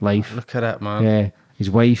 jailed, life. Look at that, man. Yeah, his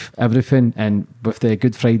wife, everything, and with the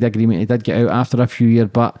Good Friday Agreement, he did get out after a few years,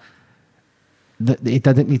 but he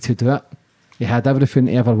didn't need to do it. He had everything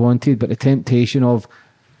he ever wanted, but the temptation of,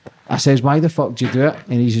 I says, why the fuck did you do it?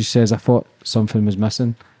 And he just says, I thought something was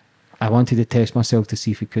missing. I wanted to test myself to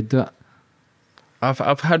see if he could do it.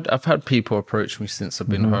 I've had people approach me since I've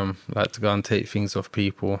been home, like to go and take things off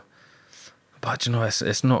people. But you know,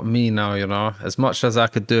 it's not me now. You know, as much as I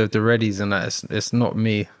could do with the readies and that, it's not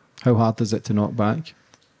me. How hard is it to knock back?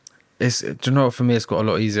 Do you know what, for me, it's got a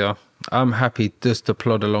lot easier. I'm happy just to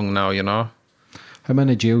plod along now. You know. How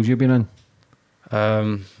many jails you been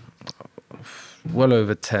in? Well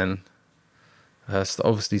over 10.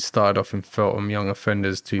 Obviously started off in Feltham Young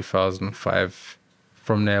Offenders 2005.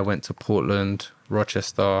 From there went to Portland,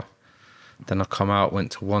 Rochester. Then I come out,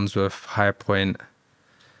 went to Wandsworth, High Point,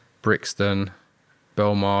 Brixton,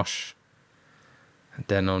 Belmarsh. And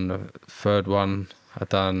then on the third one, I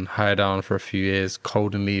done High Down for a few years,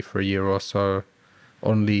 Colden Lee for a year or so,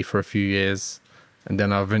 On Lee for a few years. And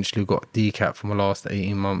then I eventually got DCAT for my last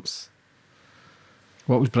 18 months.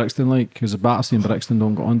 What was Brixton like? Because the Battersea and Brixton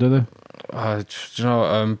don't get on, do they? Do you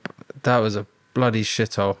know, that was a bloody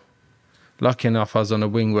shithole. Lucky enough, I was on a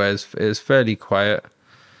wing where it was fairly quiet.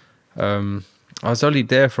 I was only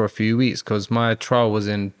there for a few weeks because my trial was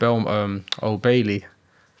in Old Bailey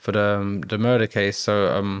for the murder case.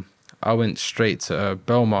 So I went straight to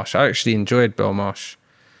Belmarsh. I actually enjoyed Belmarsh.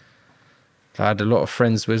 I had a lot of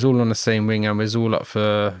friends. We was all on the same wing and we was all up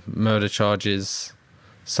for murder charges.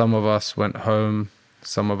 Some of us went home.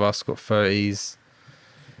 Some of us got 30s.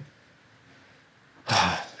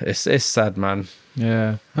 It's sad, man.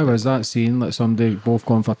 Yeah. How is that scene? Like somebody both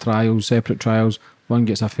gone for trials, separate trials. One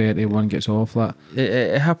gets a 30, one gets off. Like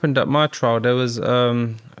it happened at my trial. There was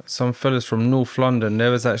some fellas from North London. They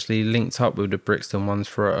was actually linked up with the Brixton ones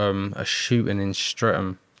for a shooting in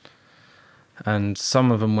Streatham. And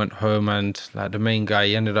some of them went home, and like the main guy,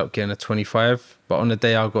 he ended up getting a 25. But on the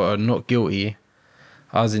day I got a not guilty,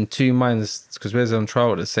 I was in two minds, because we was on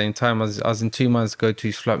trial at the same time. I was in two minds to go to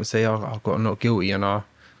his flat and say, oh, I've got a not guilty, you know,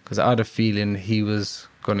 because I had a feeling he was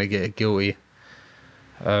going to get a guilty.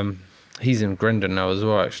 He's in Grendon now as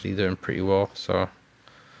well, actually doing pretty well. So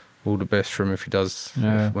all the best for him if he does,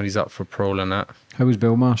 when he's up for parole and that. How was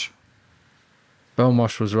Belmarsh?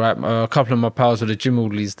 Belmarsh was right. A couple of my pals were the gym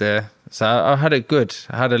orderlies there. So I had it good.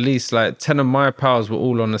 I had at least like 10 of my pals were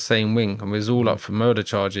all on the same wing, and we was all up for murder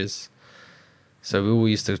charges. So we all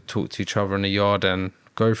used to talk to each other in the yard and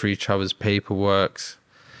go through each other's paperwork.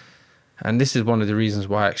 And this is one of the reasons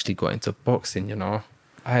why I actually got into boxing, you know.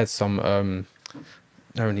 I had some, I don't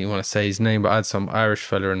really want to say his name, but I had some Irish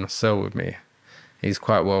fella in the cell with me. He's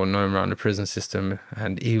quite well known around the prison system,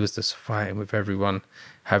 and he was just fighting with everyone,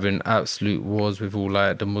 having absolute wars with all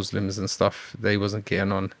like the Muslims and stuff. They wasn't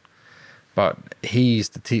getting on. But he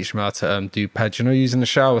used to teach me how to do pads, you know, using the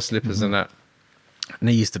shower slippers and that. And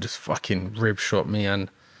he used to just fucking rib shot me, and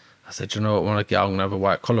I said, you know what, when I get out, I'm gonna have a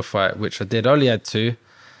white collar fight, which I did. I only had 2.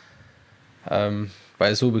 But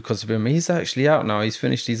it's all because of him. He's actually out now. He's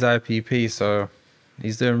finished his IPP, so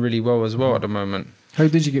he's doing really well as well at the moment. How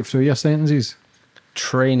did you get through your sentences?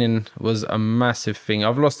 Training was a massive thing.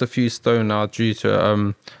 I've lost a few stone now due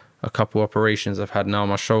to a couple operations I've had now on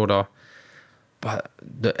my shoulder. But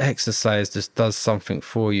the exercise just does something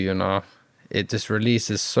for you, you know. It just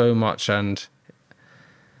releases so much, and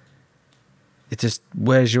it just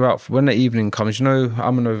wears you out. When the evening comes, you know,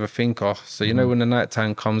 I'm an overthinker. So, you know, when the night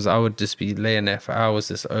time comes, I would just be laying there for hours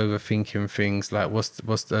just overthinking things like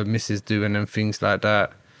what's the missus doing and things like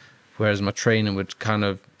that. Whereas my training would kind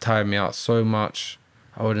of tire me out so much,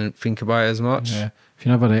 I wouldn't think about it as much. Yeah. If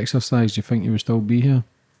you never exercised, do you think you would still be here?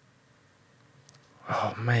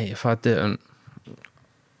 Oh, mate, if I didn't...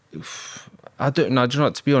 I don't know. Do you know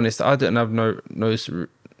what, to be honest, I didn't have no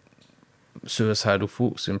suicidal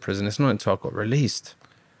thoughts in prison. It's not until I got released.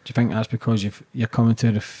 Do you think that's because you're coming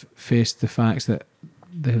to face the facts that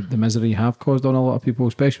the misery you have caused on a lot of people,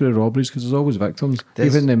 especially with robberies, because there's always victims.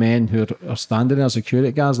 Even the men who are standing there,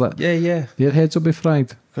 security guards, like yeah, their heads will be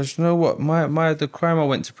fried. Because you know what, the crime I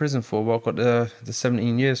went to prison for, what I got the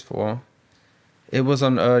 17 years for, it was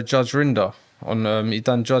on Judge Rinder. He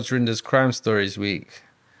done Judge Rinder's Crime Stories week,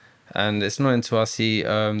 and it's not until I see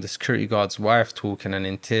the security guard's wife talking and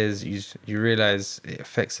in tears, you realise it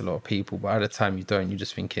affects a lot of people. But at the time you don't. You're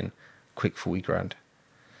just thinking, quick 40 grand.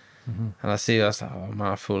 And I was like, oh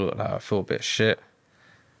man, I feel a bit shit.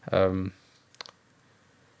 But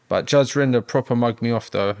Judge Rinder proper mugged me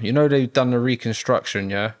off though. You know they've done a reconstruction,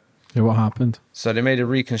 yeah? Yeah, what happened? So they made a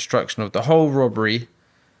reconstruction of the whole robbery.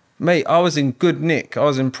 Mate, I was in good nick. I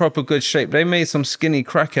was in proper good shape. They made some skinny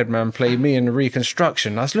crackhead man play me in the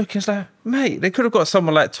reconstruction. I was looking, it's like, mate, they could have got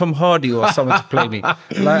someone like Tom Hardy or someone to play me. Like,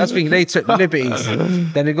 I was thinking they took liberties.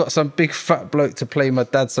 Then they got some big fat bloke to play my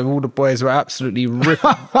dad. So all the boys were absolutely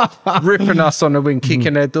ripping us on the wing,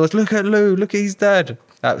 kicking their doors. Look at Lou, look at his dad.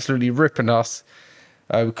 Absolutely ripping us.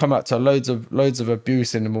 We come out to loads of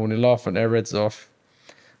abuse in the morning, laughing their heads off.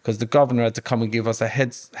 Because the governor had to come and give us a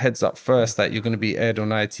heads up first that you're going to be aired on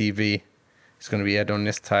ITV. It's going to be aired on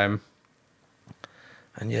this time.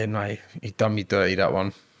 And yeah, no, he done me dirty, that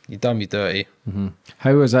one. He done me dirty.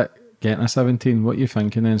 How was it getting a 17? What are you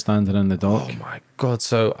thinking then, standing in the dock? Oh my God.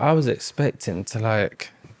 So I was expecting to like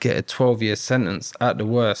get a 12-year sentence at the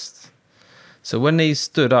worst. So when they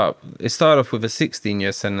stood up, it started off with a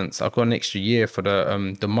 16-year sentence. I got an extra year for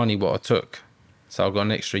the money what I took. So I got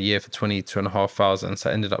an extra year for 22,500. So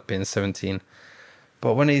I ended up being 17.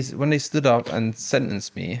 But when they stood up and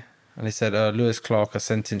sentenced me, and they said, Lewis Clark, I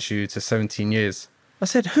sentence you to 17 years. I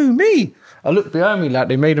said, who, me? I looked behind me like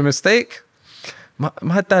they made a mistake.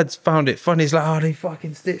 My dad's found it funny. He's like, oh, they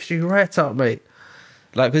fucking stitched you right up, mate.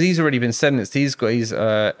 Like, because he's already been sentenced. He's got his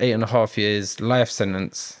 8.5 years life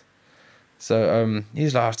sentence. So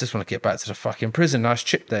he's like, I just want to get back to the fucking prison. Nice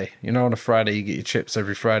chip day. You know, on a Friday, you get your chips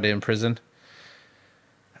every Friday in prison.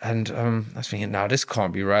 And I was thinking, no, this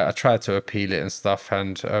can't be right. I tried to appeal it and stuff,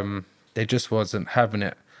 and they just wasn't having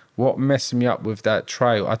it. What messed me up with that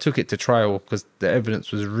trial, I took it to trial because the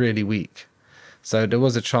evidence was really weak. So there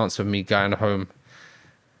was a chance of me going home.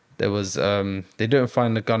 There was, they didn't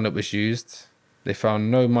find the gun that was used. They found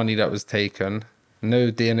no money that was taken.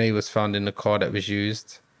 No DNA was found in the car that was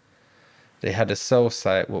used. They had a cell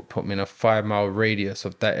site what put me in a 5-mile radius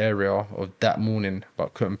of that area of that morning,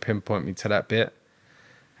 but couldn't pinpoint me to that bit.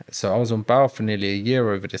 So I was on bail for nearly a year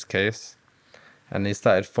over this case, and they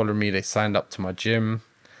started following me. They signed up to my gym.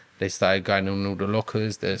 They started going in all the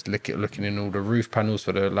lockers. They're looking in all the roof panels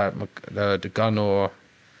for the gun or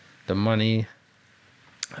the money.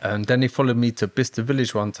 And then they followed me to Bicester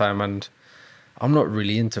Village one time, and I'm not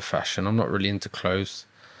really into fashion. I'm not really into clothes.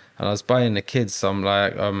 And I was buying the kids some,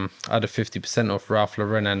 like, I had a 50% off Ralph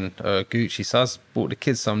Lauren and Gucci. So I bought the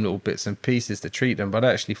kids some little bits and pieces to treat them. But they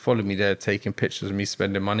actually followed me there, taking pictures of me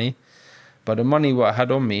spending money. But the money what I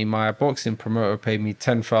had on me, my boxing promoter paid me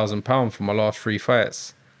 £10,000 for my last 3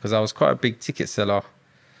 fights. Because I was quite a big ticket seller.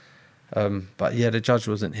 But yeah, the judge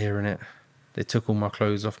wasn't hearing it. They took all my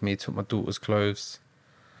clothes off me, took my daughter's clothes.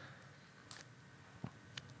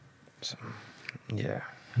 So, yeah.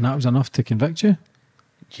 And that was enough to convict you?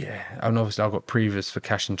 Yeah, and obviously I got previous for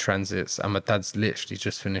cash in transits, and my dad's literally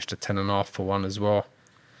just finished a 10.5 for one as well.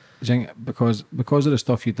 Do you think because of the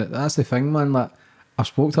stuff you did, that's the thing, man. Like, I've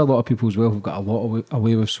spoke to a lot of people as well who've got a lot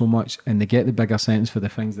away with so much, and they get the bigger sentence for the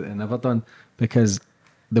things that they never done because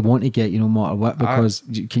they want to get you no matter what. Because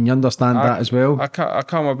can you understand that as well? I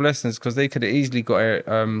count my blessings because they could have easily got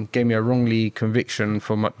gave me a wrongly conviction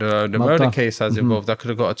for the murder case I was involved. I could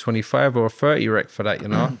have got a 25 or a 30 rec for that, you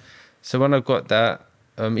know. So when I got that.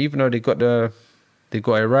 Even though they got it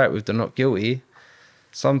right with the not guilty,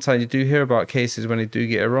 sometimes you do hear about cases when they do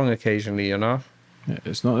get it wrong occasionally, you know? Yeah,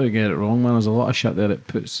 it's not that they get it wrong, man. There's a lot of shit there that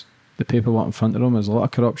puts the paperwork in front of them. There's a lot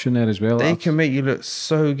of corruption there as well. They can make you look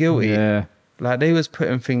so guilty. Yeah. Like, they was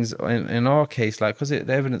putting things in our case, like, because the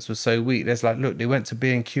evidence was so weak, there's like, look, they went to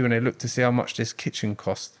B&Q and they looked to see how much this kitchen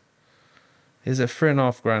cost. There's a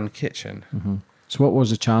 £3,500 kitchen. Mm-hmm. So what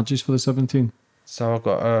was the charges for the 17? So I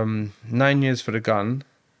got 9 years for the gun,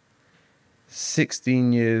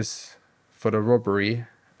 16 years for the robbery,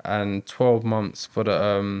 and 12 months for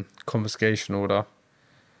the confiscation order.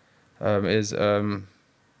 What's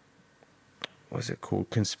it called?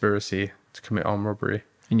 Conspiracy to commit armed robbery.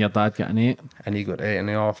 And your dad got an 8? And he got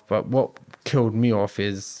 8.5. But what killed me off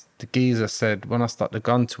is the geezer said, when I stuck the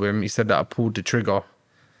gun to him, he said that I pulled the trigger.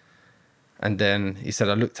 And then he said,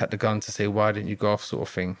 I looked at the gun to say, why didn't you go off, sort of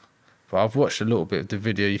thing. But I've watched a little bit of the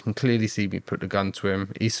video. You can clearly see me put the gun to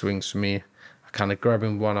him. He swings for me. I kind of grab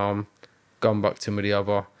him one arm, gun back to him with the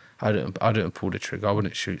other. I didn't pull the trigger. I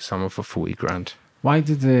wouldn't shoot someone for 40 grand. Why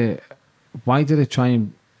did they try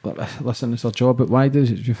and, listen, it's their job, but why do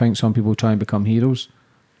you think some people try and become heroes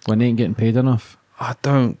when they ain't getting paid enough? I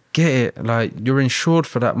don't get it. Like, you're insured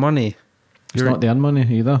for that money. It's not their money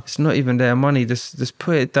either. It's not even their money. Just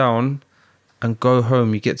put it down and go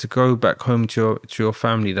home. You get to go back home to your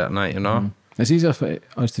family that night, you know? It's easier for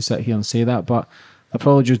us to sit here and say that, but they're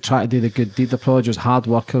probably just trying to do the good deed. They're probably just hard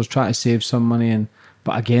workers, trying to save some money.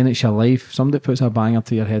 But again, it's your life. Somebody puts a banger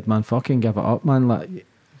to your head, man. Fucking give it up, man. Like,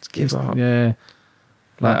 give it up. Yeah.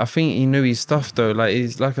 Like, I think he knew his stuff though.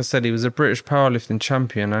 Like I said, he was a British powerlifting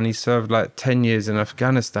champion and he served like 10 years in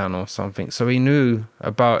Afghanistan or something. So he knew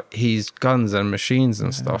about his guns and machines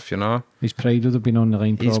and stuff, you know. His pride would have been on the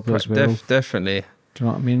line probably as well. Definitely. Do you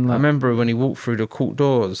know what I mean? Like, I remember when he walked through the court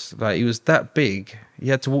doors, like he was that big. He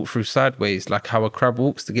had to walk through sideways, like how a crab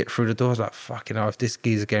walks to get through the doors. Like, fucking hell, if this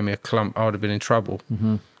geezer gave me a clump, I would have been in trouble.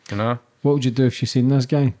 You know? What would you do if you seen this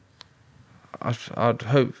guy? I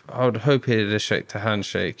would hope he did a shake to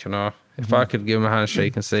handshake, you know. If I could give him a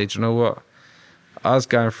handshake and say, do you know what? I was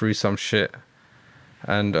going through some shit.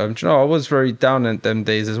 And, do you know, I was very down in them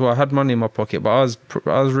days as well. I had money in my pocket, but I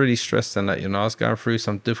was really stressed in that, you know. I was going through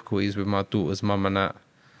some difficulties with my daughter's mum and that.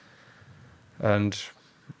 And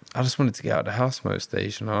I just wanted to get out of the house most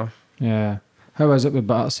days, you know. Yeah. How is it with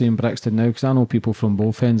Battersea and Brixton now? Because I know people from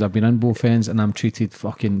both ends. I've been in both ends and I'm treated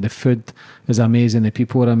fucking... The food is amazing. The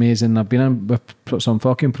people are amazing. I've been in with some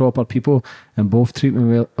fucking proper people and both treat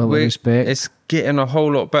me with respect. It's getting a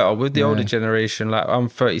whole lot better with the older generation. Like, I'm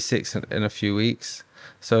 36 in a few weeks.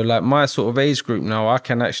 So, like, my sort of age group now, I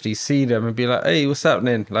can actually see them and be like, hey, what's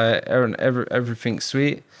happening? Like, Aaron, everything's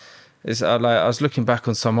sweet. It's like, I was looking back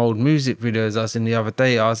on some old music videos I was in the other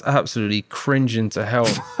day. I was absolutely cringing to hell.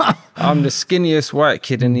 I'm the skinniest white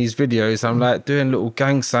kid in these videos. I'm like doing little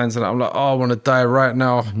gang signs and I'm like, oh, I want to die right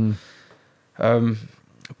now.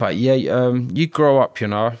 But yeah, you grow up, you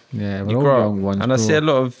know. Yeah, we're all young ones. And I see a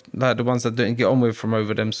lot of like the ones that didn't get on with from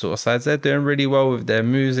over them sort of sides. They're doing really well with their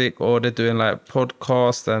music, or they're doing like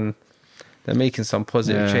podcasts and they're making some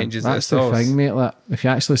positive changes that's themselves. The thing, mate. Like, if you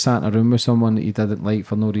actually sat in a room with someone that you didn't like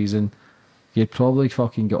for no reason, you'd probably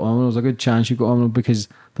fucking get on with them. There's a good chance you got on with them because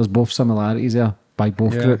there's both similarities there by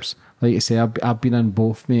both groups. Like you say, I've been in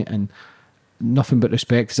both, mate, and nothing but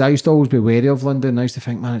respect. Because I used to always be wary of London. I used to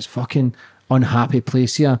think, man, it's fucking unhappy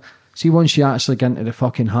place here. See, once you actually get into the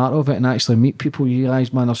fucking heart of it and actually meet people, you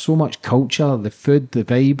realise, man, there's so much culture, the food, the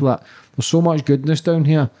vibe, like, there's so much goodness down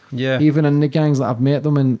here. Yeah. Even in the gangs that I've met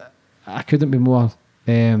them, and I couldn't be more.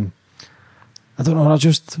 I don't know.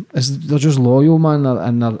 They're just loyal, man,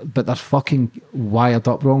 but they're fucking wired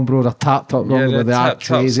up wrong, bro. They're tapped up wrong, but they are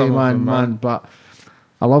crazy, man. But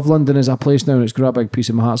I love London as a place now, and it's grew a big piece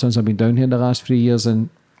of my heart since I've been down here the last 3 years, and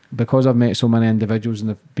because I've met so many individuals and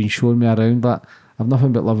they've been showing me around that, I've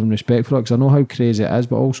nothing but love and respect for it because I know how crazy it is,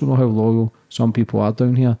 but also know how loyal some people are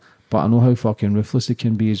down here. But I know how fucking ruthless it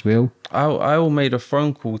can be as well. I all made a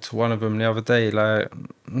phone call to one of them the other day, like,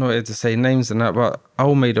 not here to say names and that, but I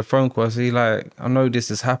all made a phone call. I see, like, I know this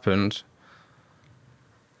has happened.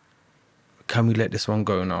 Can we let this one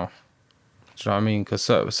go now? Do you know what I mean? Because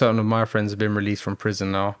certain of my friends have been released from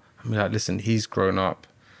prison now. I'm like, listen, he's grown up.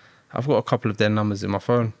 I've got a couple of their numbers in my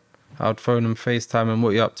phone. I'd phone them, FaceTime them,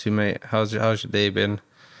 what you up to, mate? How's your day been?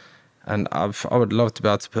 And I would love to be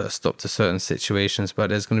able to put a stop to certain situations, but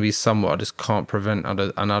there's going to be some what I just can't prevent,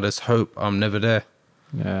 and I just hope I'm never there.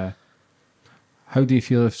 Yeah. How do you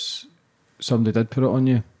feel if somebody did put it on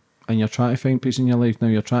you and you're trying to find peace in your life now,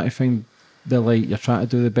 you're trying to find the light, you're trying to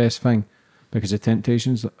do the best thing, because the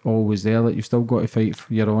temptation's always there, like you've still got to fight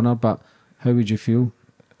for your honour, but how would you feel?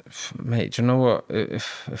 Mate, do you know what?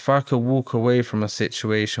 If I could walk away from a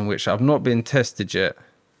situation which I've not been tested yet,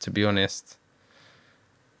 to be honest.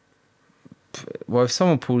 Well, if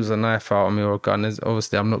someone pulls a knife out on me or a gun,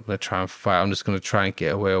 obviously I'm not going to try and fight. I'm just going to try and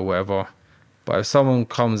get away or whatever. But if someone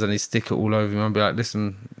comes and they stick it all over me, I'll be like,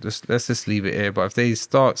 listen, let's just leave it here. But if they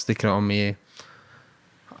start sticking it on me,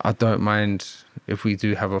 I don't mind if we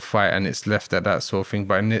do have a fight and it's left at that sort of thing.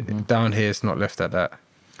 But down here, it's not left at that.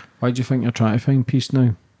 Why do you think you're trying to find peace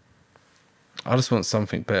now? I just want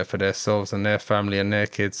something better for themselves and their family and their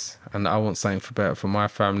kids. And I want something better for my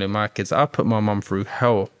family and my kids. I put my mum through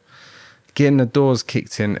hell. Getting the doors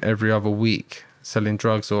kicked in every other week, selling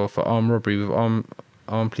drugs, or for armed robbery with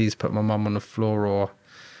armed police, put my mum on the floor, or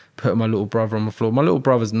put my little brother on the floor. My little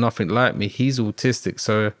brother's nothing like me. He's autistic,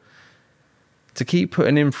 so to keep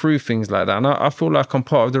putting him through things like that. And I feel like I'm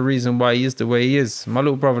part of the reason why he is the way he is. My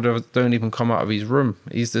little brother don't even come out of his room.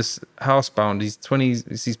 He's just housebound. He's 20.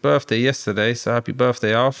 It's his birthday yesterday, so happy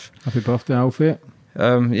birthday, Alf. Happy birthday, Alfie.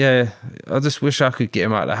 Yeah, I just wish I could get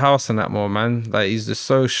him out of the house and that more, man. Like, he's just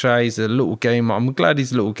so shy. He's a little gamer. I'm glad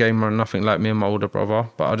he's a little gamer and nothing like me and my older brother.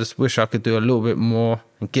 But I just wish I could do a little bit more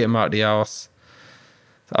and get him out of the house.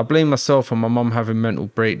 I blame myself for my mum having mental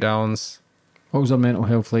breakdowns. What was her mental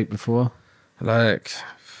health like before? Like,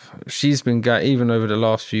 she's been going, even over the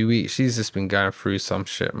last few weeks, she's just been going through some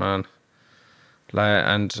shit, man. Like,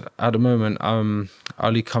 and at the moment, I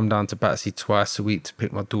only come down to Batsy twice a week to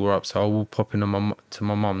pick my daughter up, so I will pop into to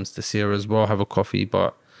my mum's to see her as well, have a coffee.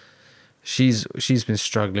 But she's been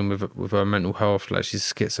struggling with her mental health. Like,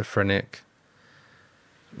 she's schizophrenic.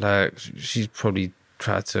 Like, she's probably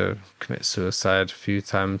tried to commit suicide a few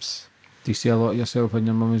times. Do you see a lot of yourself in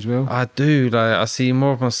your mum as well? I do. Like, I see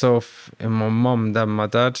more of myself in my mum than my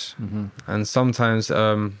dad. And sometimes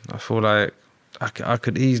I feel like I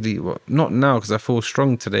could easily, well, not now because I feel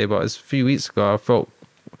strong today, but it's a few weeks ago I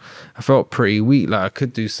felt pretty weak. Like, I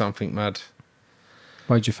could do something mad.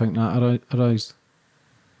 Why do you think that arised?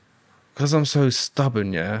 Because I'm so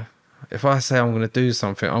stubborn, yeah. If I say I'm going to do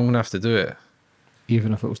something, I'm going to have to do it.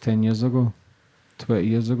 Even if it was 10 years ago? 20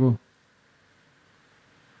 years ago?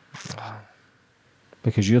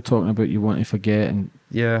 Because you're talking about you want to forget and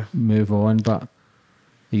move on, but are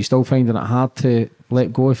you still finding it hard to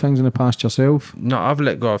let go of things in the past yourself? No, I've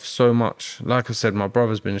let go of so much. Like I said, my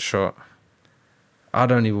brother's been shot. I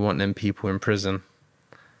don't even want them people in prison.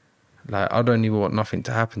 Like, I don't even want nothing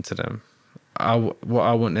to happen to them. What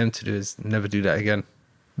I want them to do is never do that again.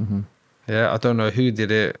 Yeah, I don't know who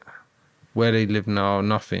did it, where they live now,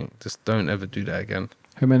 nothing. Just don't ever do that again.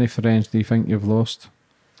 How many friends do you think you've lost?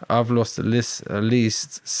 I've lost at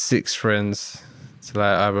least 6 friends to,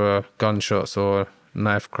 like, either gunshots or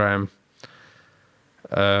knife crime.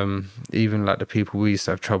 Even like the people we used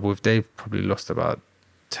to have trouble with, they've probably lost about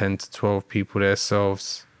 10 to 12 people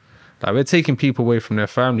themselves. Like, we're taking people away from their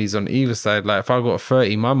families on either side. Like, if I got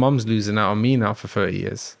 30, my mum's losing out on me now for 30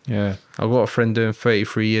 years. Yeah. I've got a friend doing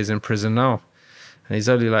 33 years in prison now. And he's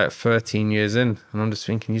only like 13 years in. And I'm just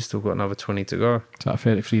thinking, you still got another 20 to go. Is that a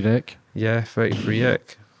 33 rec? Yeah, 33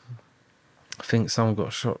 rec. I think someone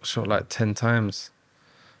got shot like 10 times.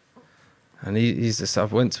 And he's just, I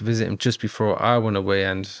went to visit him just before I went away,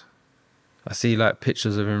 and I see like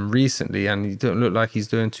pictures of him recently, and he don't look like he's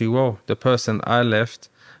doing too well. The person I left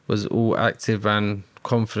was all active and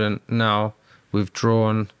confident, now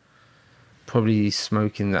withdrawn, probably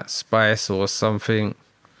smoking that spice or something.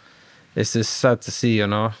 It's just sad to see, you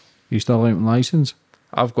know. You still out on license?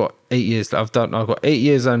 I've got 8 years. I've got 8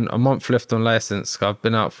 years and a month left on license. I've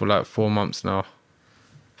been out for like 4 months now,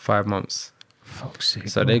 5 months. Fuck's sake.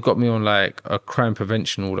 So they got me on like a crime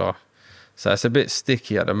prevention order. So it's a bit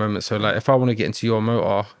sticky at the moment. So like, if I want to get into your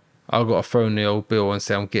motor, I've got to phone the old bill and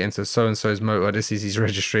say I'm getting to so-and-so's motor. This is his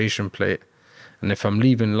registration plate. And if I'm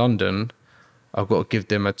leaving London, I've got to give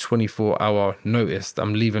them a 24-hour notice that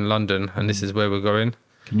I'm leaving London and this is where we're going.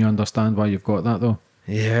 Can you understand why you've got that though?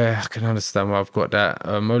 Yeah, I can understand why I've got that.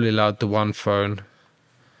 I'm only allowed the one phone.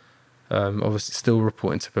 Obviously still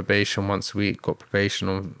reporting to probation once a week. Got probation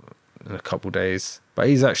on in a couple of days. But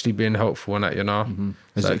he's actually been helpful in that, you know.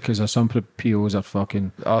 Is it because some POs are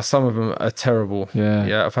fucking... some of them are terrible.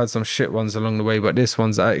 Yeah, I've had some shit ones along the way, but this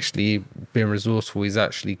one's actually been resourceful. He's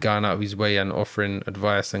actually gone out of his way and offering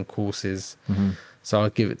advice and courses. So I'll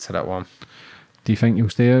give it to that one. Do you think you'll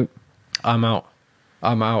stay out? I'm out.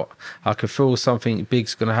 I could feel something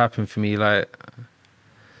big's going to happen for me, like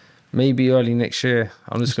maybe early next year.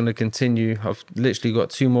 I'm just going to continue. I've literally got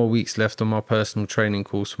 2 more weeks left on my personal training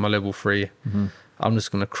course for my level 3. I'm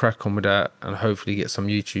just going to crack on with that and hopefully get some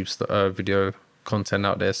YouTube video content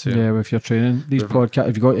out there soon. Yeah, with your training. These podcasts,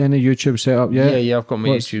 have you got any YouTube set up yet? Yeah, I've got my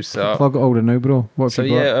YouTube set up. Plug it all in now, bro. What have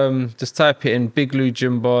you got? Just type it in Big Lou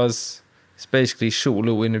Gym Bars. It's basically short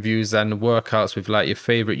little interviews and workouts with like your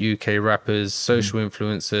favourite UK rappers, social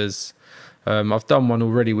influencers. I've done one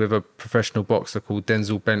already with a professional boxer called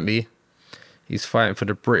Denzel Bentley. He's fighting for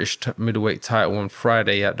the British middleweight title on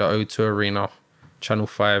Friday at the O2 Arena, Channel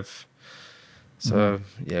 5. So,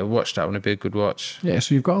 yeah, watch that one. It'll be a good watch. Yeah,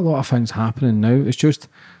 so you've got a lot of things happening now. It's just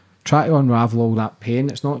try to unravel all that pain.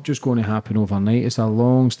 It's not just going to happen overnight. It's a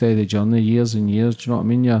long, steady journey, years and years. Do you know what I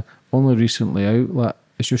mean? You're only recently out. Like,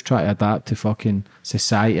 it's just try to adapt to fucking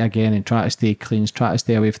society again and try to stay clean, try to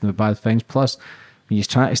stay away from the bad things. Plus, when you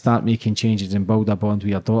try to start making changes and build a bond with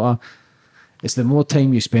your daughter, it's the more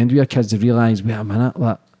time you spend with your kids to realise, wait a minute,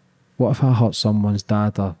 like, what if I hurt someone's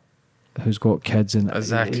dad or who's got kids, and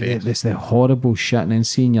Exactly. it's the horrible shit, and then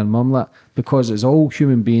seeing your mum like, because it's all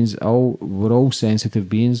human beings, we're all sensitive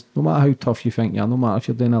beings, no matter how tough you think you are, no matter if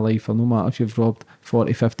you're doing a life, or no matter if you've robbed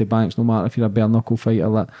 40, 50 banks, no matter if you're a bare knuckle fighter,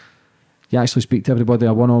 like, you actually speak to everybody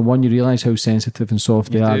a one-on-one, you realise how sensitive and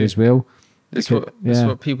soft they are as well. That's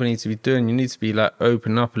what people need to be doing. You need to be like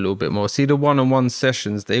open up a little bit more. See, the one-on-one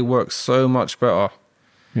sessions, they work so much better.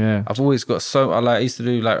 Yeah. I've always got I used to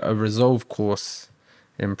do like a resolve course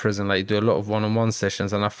in prison, like you do a lot of one-on-one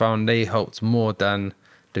sessions, and I found they helped more than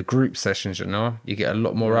the group sessions, you know. You get a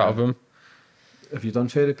lot more out of them. Have you done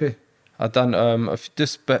therapy? I've done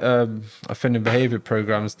offender behaviour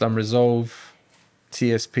programs, done resolve,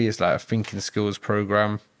 TSP is like a thinking skills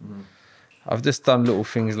program. I've just done little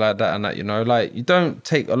things like that and that, you know, like you don't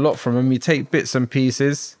take a lot from them, you take bits and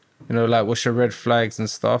pieces, you know, like what's your red flags and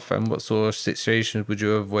stuff, and what sort of situations would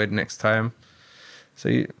you avoid next time.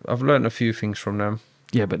 So I've learned a few things from them.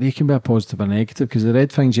 Yeah, but they can be a positive or negative, because the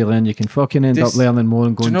red things you learn, you can fucking end up learning more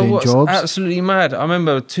and going doing jobs. Absolutely mad. I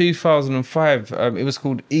remember 2005, it was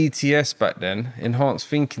called ETS back then, Enhanced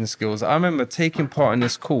Thinking Skills. I remember taking part in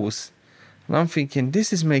this course, and I'm thinking,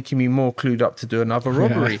 this is making me more clued up to do another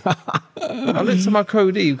robbery. I looked at my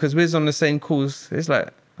code E, because we was on the same course. I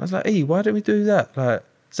was like, E, why don't we do that? Like,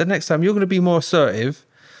 so next time you're going to be more assertive.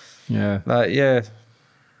 Yeah. Like, yeah.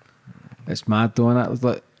 It's mad though, and that,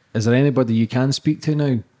 like, is there anybody you can speak to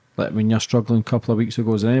now? Like when you're struggling a couple of weeks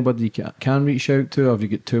ago, is there anybody you can reach out to, or have you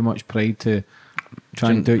got too much pride to try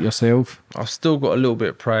and do it yourself? I've still got a little bit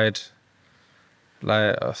of pride.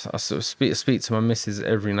 Like I sort of speak to my missus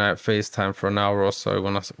every night, FaceTime for an hour or so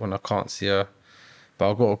when I can't see her.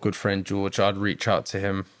 But I've got a good friend George. I'd reach out to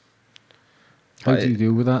him. How do you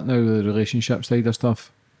deal with that now, the relationship side of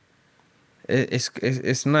stuff?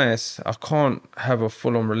 It's nice. I can't have a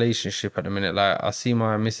full-on relationship at the minute. Like I see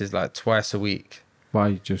my missus like twice a week.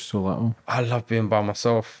 Why just so little? I love being by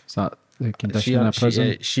myself. Is that the condition in a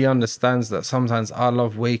prison? She understands that sometimes I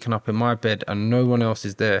love waking up in my bed and no one else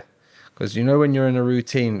is there. Because you know when you're in a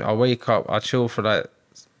routine, I wake up, I chill for like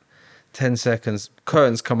 10 seconds,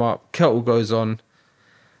 curtains come up, kettle goes on,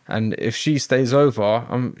 and if she stays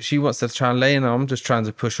over, she wants to try and lay in her, I'm just trying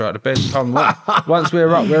to push her out of bed. Once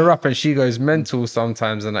we're up, and she goes mental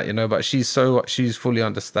sometimes and that, you know, but she's fully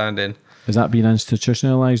understanding. Is that being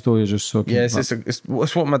institutionalised, or you're just so... Yeah,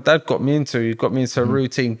 it's what my dad got me into. He got me into a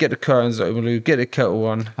routine. Get the curtains open, get the kettle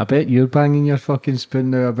on. I bet you're banging your fucking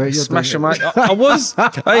spoon now. I bet you're smashing my... I was.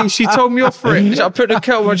 Hey, she told me off for it. I put the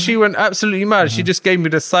kettle on. She went absolutely mad. She just gave me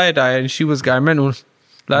the side eye, and she was going mental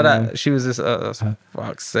like that. She was just...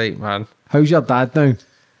 fuck's sake, man. How's your dad now?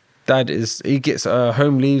 Dad he gets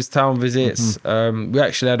home leaves, town visits. We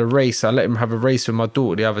actually had a race. I let him have a race with my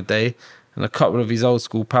daughter the other day. And a couple of his old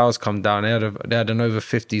school pals come down. They had an over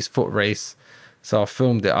 50s foot race. So I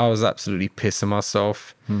filmed it. I was absolutely pissing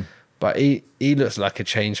myself. But he looks like a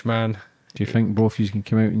changed man. Do you think both of you can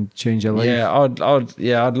come out and change your life?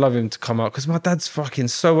 Yeah, I'd love him to come out. Because my dad's fucking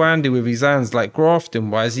so handy with his hands. Like grafting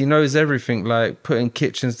wise, he knows everything. Like putting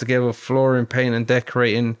kitchens together, flooring, paint and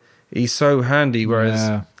decorating. He's so handy.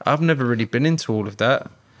 Whereas I've never really been into all of that.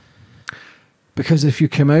 Because if you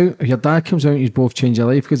come out, if your dad comes out, you both change your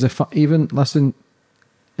life. Because listen,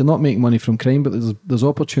 you're not making money from crime, but there's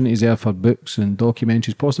opportunities there for books and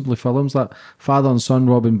documentaries, possibly films, like father and son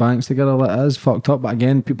robbing banks together. Like, it is fucked up, but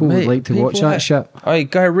again, people would like to watch that shit. Hey,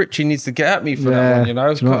 Guy Ritchie needs to get at me for that one, you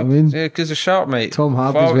know. Do you know what I mean? Yeah, because of Sharp, mate. Tom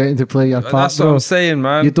Hardy's waiting to play your part. That's what I'm saying,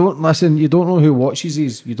 man. You don't know who watches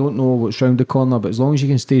these. You don't know what's round the corner, but as long as you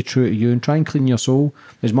can stay true to you and try and clean your soul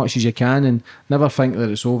as much as you can, and never think that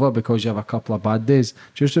it's over because you have a couple of bad days.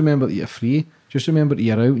 Just remember that you're free. Just remember that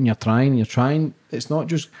you're out and you're trying. It's not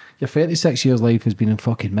just... Your 36 years life has been in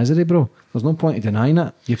fucking misery, bro. There's no point in denying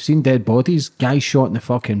it. You've seen dead bodies, guys shot in the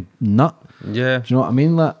fucking nut. Yeah. Do you know what I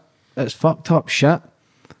mean? Like, it's fucked up shit.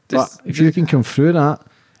 But if you can come through that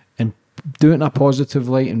and do it in a positive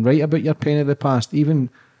light and write about your pain of the past, even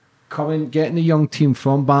getting the young team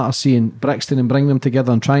from Battersea and Brixton and bring them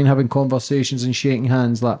together and trying having conversations and shaking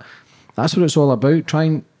hands, like, that's what it's all about.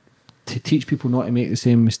 Trying to teach people not to make the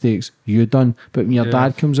same mistakes you've done. But when your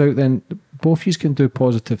dad comes out, then both of you can do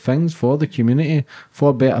positive things for the community,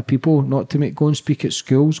 for better people, not to go and speak at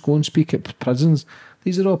schools, go and speak at prisons.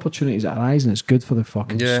 These are opportunities that arise, and it's good for the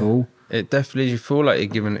fucking soul. It definitely, you feel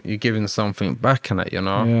like you're giving something back in it, you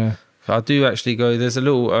know. Yeah. I do actually go, there's a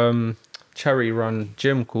little charity run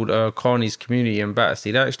gym called Carney's Community in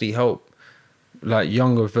Battersea. They actually help like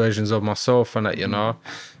younger versions of myself and that, you know.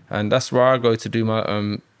 And that's where I go to do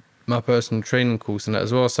my personal training course and that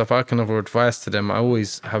as well. So if I can offer advice to them, I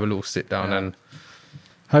always have a little sit down. And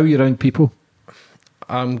how are you around people?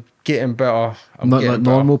 I'm getting better. I'm Not getting like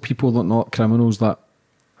better. normal people, not criminals. That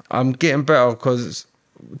I'm getting better because,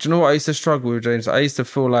 do you know what I used to struggle with, James? I used to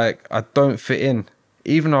feel like I don't fit in.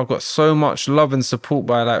 Even though I've got so much love and support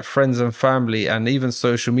by like friends and family and even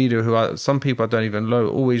social media, some people I don't even know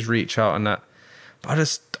always reach out and that.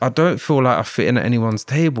 But I don't feel like I fit in at anyone's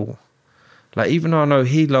table. Like, even though I know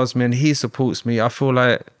he loves me and he supports me, I feel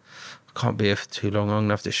like I can't be here for too long. I'm going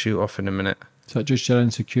to have to shoot off in a minute. is that just your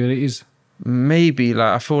insecurities? Maybe,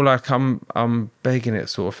 like, I feel like I'm begging it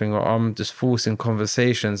sort of thing, or I'm just forcing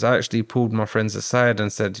conversations. I actually pulled my friends aside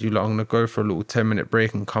and said, I'm going to go for a little 10-minute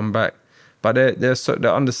break and come back. But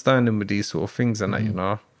they're understanding with these sort of things and that, you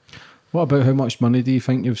know. What about how much money do you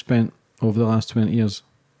think you've spent over the last 20 years?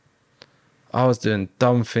 I was doing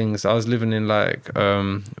dumb things. I was living in like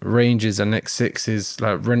Ranges and X6s,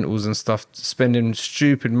 like rentals and stuff, spending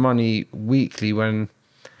stupid money weekly when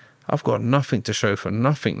I've got nothing to show for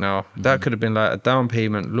nothing now. That could have been like a down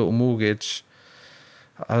payment, little mortgage.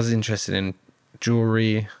 I was interested in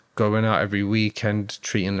jewelry, going out every weekend,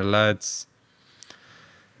 treating the lads.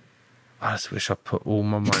 I just wish I put all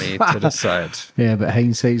my money to the side. Yeah, but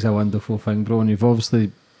hindsight's a wonderful thing, bro. And you've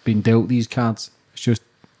obviously been dealt these cards. It's just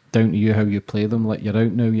down to you how you play them. Like, you're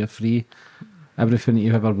out now, you're free. Everything that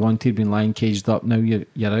you've ever wanted, been lying caged up, now you're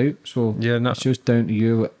out. So yeah, no. It's just down to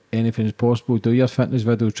you. Anything's possible. Do your fitness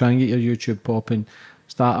video, try and get your YouTube popping,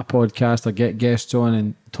 start a podcast or get guests on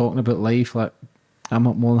and talking about life. Like, I'm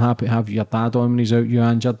more than happy to have your dad on when he's out, you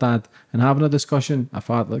and your dad, and having a discussion. I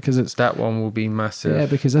thought, because it's that one will be massive. Yeah,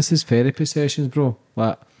 because this is therapy sessions, bro.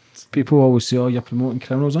 Like, people always say, "Oh, you're promoting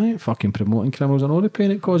criminals." I ain't fucking promoting criminals. I know the pain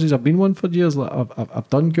it causes. I've been one for years. Like, I've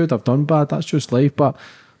done good, I've done bad. That's just life. But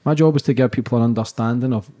my job is to give people an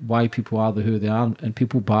understanding of why people are who they are, and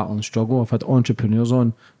people battle and struggle. I've had entrepreneurs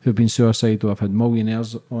on who've been suicidal. I've had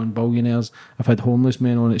millionaires on, billionaires. I've had homeless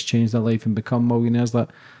men on that's changed their life and become millionaires. Like,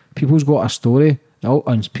 people's got a story.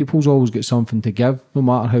 And people's always got something to give, no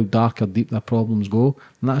matter how dark or deep their problems go.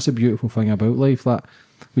 And that's a beautiful thing about life. That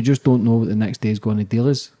we just don't know what the next day's going to deal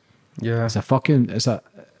is. Yeah,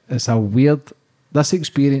 it's a weird. This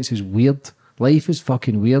experience is weird. Life is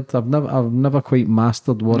fucking weird. I've never quite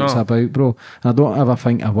mastered what it's about, bro. And I don't ever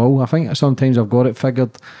think I will. I think sometimes I've got it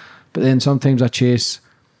figured, but then sometimes I chase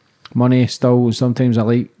money still. Sometimes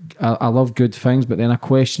I love good things, but then I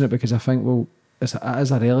question it because I think, well, it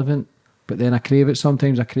is irrelevant. But then I crave it.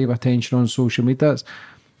 Sometimes I crave attention on social media.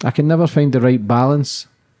 I can never find the right balance.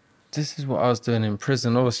 This is what I was doing in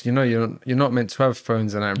prison. Obviously, you know, you're not meant to have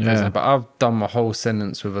phones in prison, but I've done my whole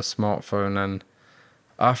sentence with a smartphone, and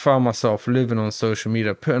I found myself living on social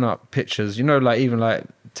media, putting up pictures, you know, like even like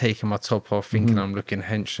taking my top off, thinking I'm looking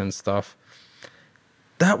hench and stuff.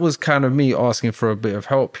 That was kind of me asking for a bit of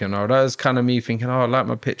help, you know. That was kind of me thinking, oh, like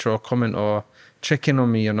my picture or comment or check in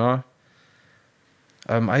on me, you know.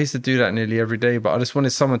 I used to do that nearly every day, but I just wanted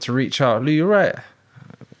someone to reach out. Lou, you're right.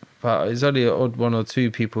 But it's only an odd one or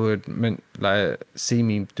two people who had meant like see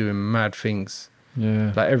me doing mad things.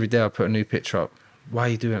 Yeah. Like every day I put a new picture up. Why are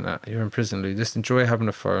you doing that? You're in prison, Lou. Just enjoy having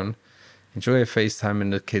a phone. Enjoy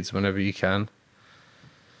FaceTiming the kids whenever you can.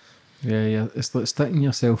 Yeah. It's like sticking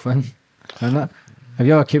yourself in. Isn't it? Have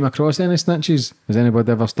you ever came across any snitches? Has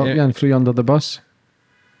anybody ever stuck you and threw you under the bus?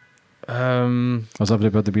 Has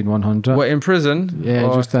everybody been 100? What, in prison?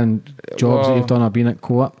 Yeah, just in jobs that you've done or been at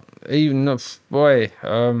court. Even boy,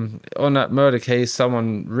 on that murder case,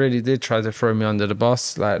 someone really did try to throw me under the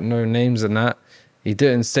bus, like no names and that. He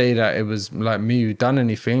didn't say that it was like me who done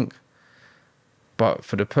anything, but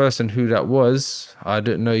for the person who that was, I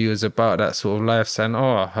didn't know he was about that sort of life, saying,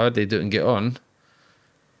 oh, I heard they didn't get on.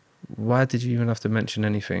 Why did you even have to mention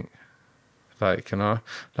anything? Like, you know,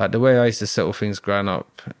 like the way I used to settle things growing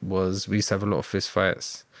up was we used to have a lot of fist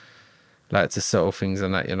fights, like to settle things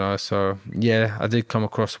and that, you know. So yeah, I did come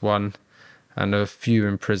across one and a few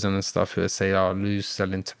in prison and stuff who would say, oh, Lou's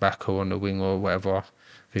selling tobacco on the wing or whatever.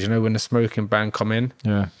 Because, you know, when the smoking ban come in,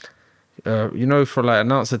 you know, for like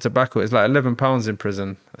an ounce of tobacco, it's like £11 in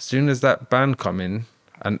prison. As soon as that ban come in,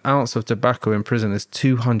 an ounce of tobacco in prison is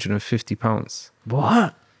 £250.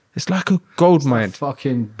 What? It's like a gold mine.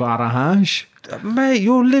 Fucking bar of hash. Mate,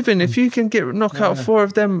 you're living. If you can knock out 4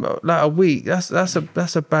 of them like a week, that's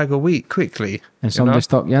a bag a week quickly. And somebody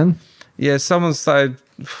stuck you in? Yeah, someone started,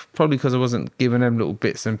 probably because I wasn't giving them little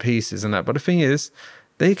bits and pieces and that. But the thing is,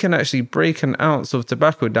 they can actually break an ounce of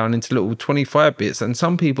tobacco down into little 25 bits, and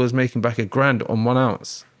some people is making back $1,000 on 1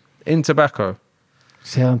 ounce in tobacco.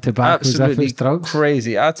 Selling tobacco as if it's drugs?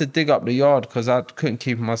 Crazy. I had to dig up the yard because I couldn't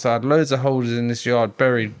keep them myself. Loads of holes in this yard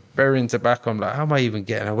burying tobacco. I'm like, how am I even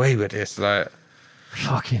getting away with this? Like,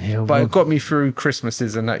 fucking hell. But it got me through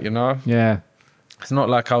Christmases and that, you know. Yeah. it's not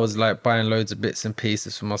like I was like buying loads of bits and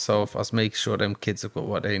pieces for myself. I was making sure them kids have got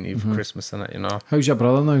what they need for Christmas and that, you know. How's your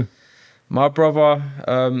brother now? My brother,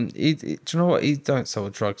 do you know what? He don't sell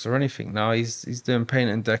drugs or anything now. He's doing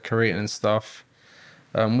painting and decorating and stuff.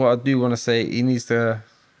 What I do want to say, he needs to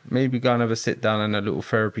maybe go and have a sit down and a little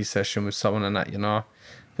therapy session with someone and that, you know.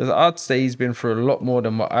 Because I'd say he's been through a lot more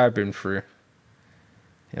than what I've been through.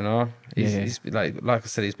 You know, he's like I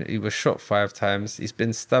said, he was shot 5 times. He's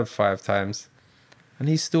been stabbed 5 times, and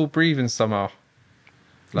he's still breathing somehow.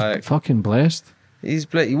 Like, he's fucking blessed. He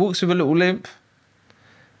walks with a little limp,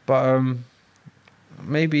 but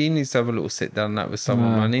maybe he needs to have a little sit down and that with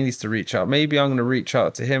someone. Man, he needs to reach out. Maybe I'm gonna reach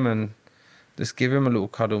out to him and just give him a little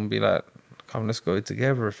cuddle and be like, "Come, let's go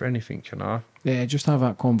together." If anything, you know. Yeah, just have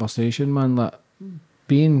that conversation, man. Like,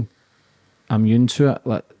 being immune to it,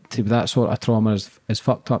 like, to that sort of trauma is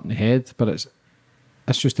fucked up in the head, but it's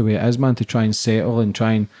just the way it is, man, to try and settle and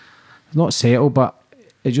try and not settle, but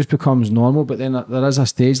it just becomes normal. But then there is a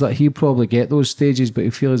stage, like, he'll probably get those stages, but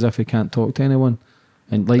he'll feel as if he can't talk to anyone.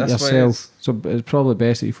 And like that's yourself, so it's probably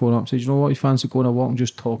best that you phone up and say, you know what, you fancy going a walk and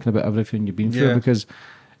just talking about everything you've been through, because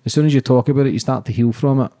as soon as you talk about it, you start to heal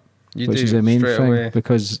from it. Which is the main thing away.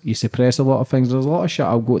 Because you suppress a lot of things. There's a lot of shit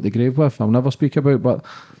I'll go to the grave with, I'll never speak about, but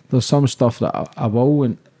there's some stuff that I will,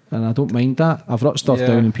 and I don't mind that. I've wrote stuff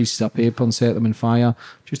down in pieces of paper and set them in fire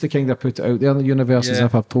just to kind of put it out there in the universe as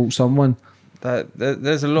if I've told someone.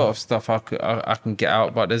 There's a lot of stuff I can get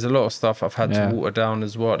out, but there's a lot of stuff I've had to water down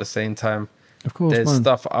as well at the same time. Of course, there's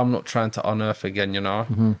stuff I'm not trying to unearth again, you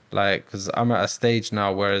know, like, because I'm at a stage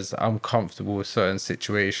now whereas I'm comfortable with certain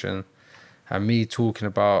situations, and me talking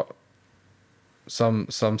about some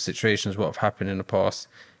situations what have happened in the past,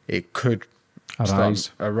 it could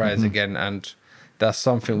arise again, and that's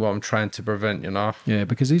something what I'm trying to prevent, you know. Yeah,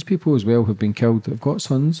 because these people as well who've been killed, they've got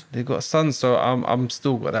sons. They've got sons, so I'm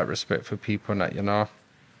still got that respect for people and that, you know.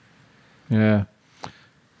 Yeah.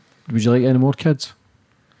 Would you like any more kids?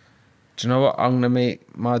 Do you know what? I'm gonna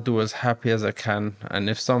make my daughter as happy as I can, and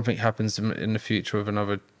if something happens in the future with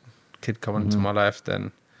another kid coming into my life,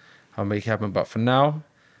 then I'll make it happen. But for now,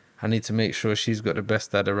 I need to make sure she's got the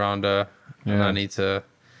best dad around her, and I need to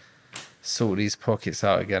sort these pockets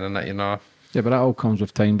out again and that, you know. Yeah, but that all comes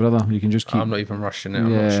with time, brother. You can just keep... I'm not even rushing it.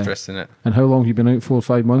 I'm not stressing it. And how long have you been out for?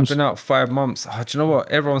 5 months? I've been out 5 months. Oh, do you know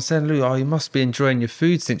what? Everyone's saying, Lou, you must be enjoying your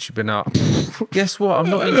food since you've been out. Guess what? I'm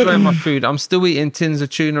not enjoying my food. I'm still eating tins of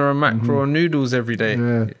tuna and mackerel and noodles every day.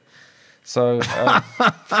 Yeah. So,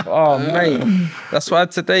 oh, mate. That's what I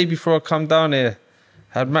had today before I come down here.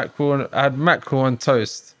 I had mackerel on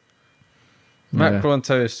toast. Mackerel and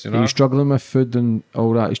toast, you know. Are you struggling with food and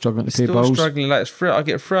all that? Are you struggling to pay bills? Still struggling. Like, I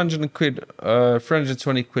get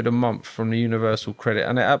 320 quid a month from the Universal Credit,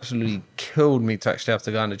 and it absolutely killed me to actually have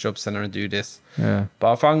to go in the job centre and do this. Yeah.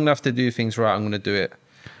 But if I'm going to have to do things right, I'm going to do it.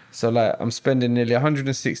 So, like, I'm spending nearly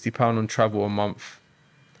 £160 on travel a month.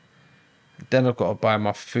 Then I've got to buy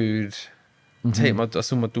my food. I see my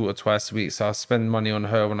daughter twice a week, so I spend money on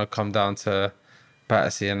her when I come down to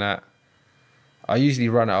Battersea and that. I usually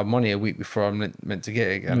run out of money a week before I'm meant to get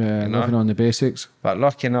it again. Yeah, you know? living on the basics. But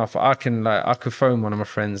lucky enough, I could phone one of my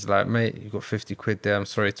friends, like, mate, you got 50 quid there, I'm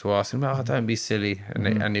sorry to ask. And oh, don't be silly.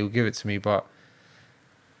 And he'll give it to me. But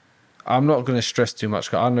I'm not going to stress too much,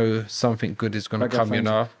 because I know something good is going to come, you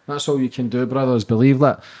know. That's all you can do, brothers. Believe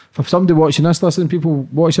that. For somebody watching this, people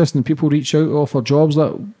watch this and people reach out, offer jobs,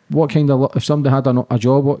 like, what kind of, if somebody had a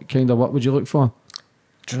job, what kind of work would you look for?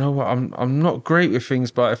 Do you know what? I'm not great with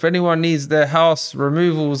things, but if anyone needs their house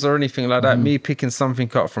removals or anything like that, me picking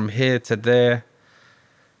something up from here to there,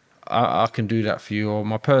 I can do that for you. Or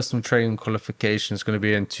my personal training qualification is going to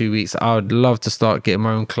be in 2 weeks. I would love to start getting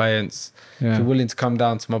my own clients. Yeah. If you're willing to come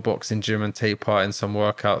down to my boxing gym and take part in some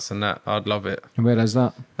workouts and that, I'd love it. And where is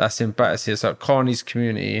that? That's in Battersea. It's at Carney's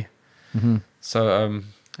community. So in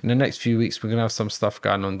the next few weeks, we're going to have some stuff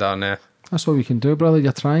going on down there. That's all you can do, brother.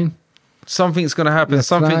 You're trying. Something's going to happen.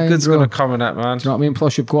 Something good's going to come in that, man. Do you know what I mean?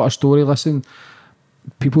 Plus, you've got a story. Listen,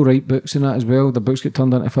 people write books and that as well. The books get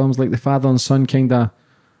turned into films, like the father and son kind of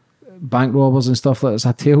bank robbers and stuff like that. It's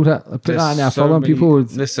a tale that I put that in a film. People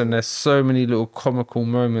would listen. There's so many little comical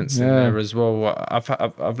moments in there as well.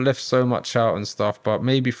 I've left so much out and stuff, but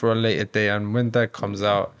maybe for a later day, and when Dad comes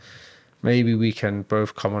out, maybe we can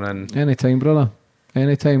both come on and anytime, brother.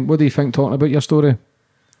 Anytime. What do you think talking about your story?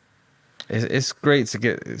 It's great to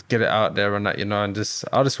get it out there and that, you know, and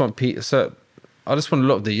I just want a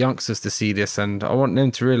lot of the youngsters to see this, and I want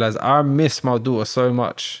them to realise I miss my daughter so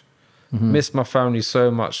much, miss my family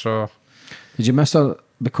so much. So, did you miss her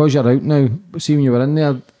because you're out now? See, when you were in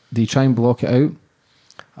there, do you try and block it out?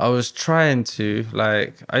 I was trying to,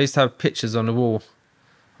 like, I used to have pictures on the wall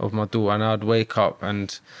of my daughter, and I'd wake up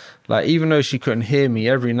and like, even though she couldn't hear me,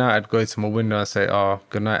 every night I'd go to my window and say, "Oh,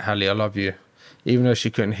 good night, Hallie, I love you." Even though she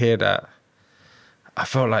couldn't hear that, I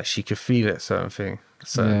felt like she could feel it, certain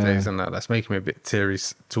days, and that's making me a bit teary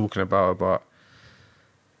talking about it, but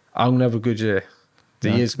I'm never good year.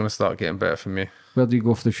 The year's going to start getting better for me. Where do you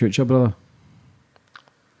go for the future, brother?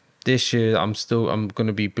 This year, I'm going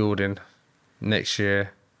to be building. Next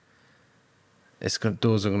year,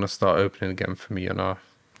 doors are going to start opening again for me, you know.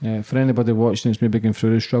 Yeah, for anybody watching that's maybe going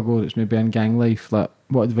through the struggle, that's maybe in gang life, like,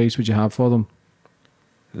 what advice would you have for them?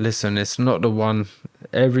 Listen, it's not the one.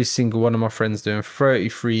 Every single one of my friends doing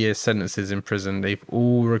 33-year sentences in prison, they've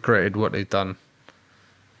all regretted what they've done.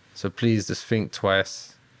 So please just think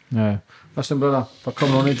twice. Yeah. Listen, brother, for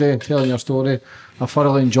coming on today and telling your story, I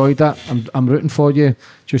thoroughly enjoyed that. I'm rooting for you.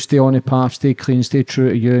 Just stay on the path, stay clean, stay true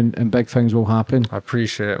to you, and big things will happen. I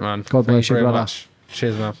appreciate it, man. God bless you, very brother. much.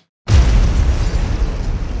 Cheers, man.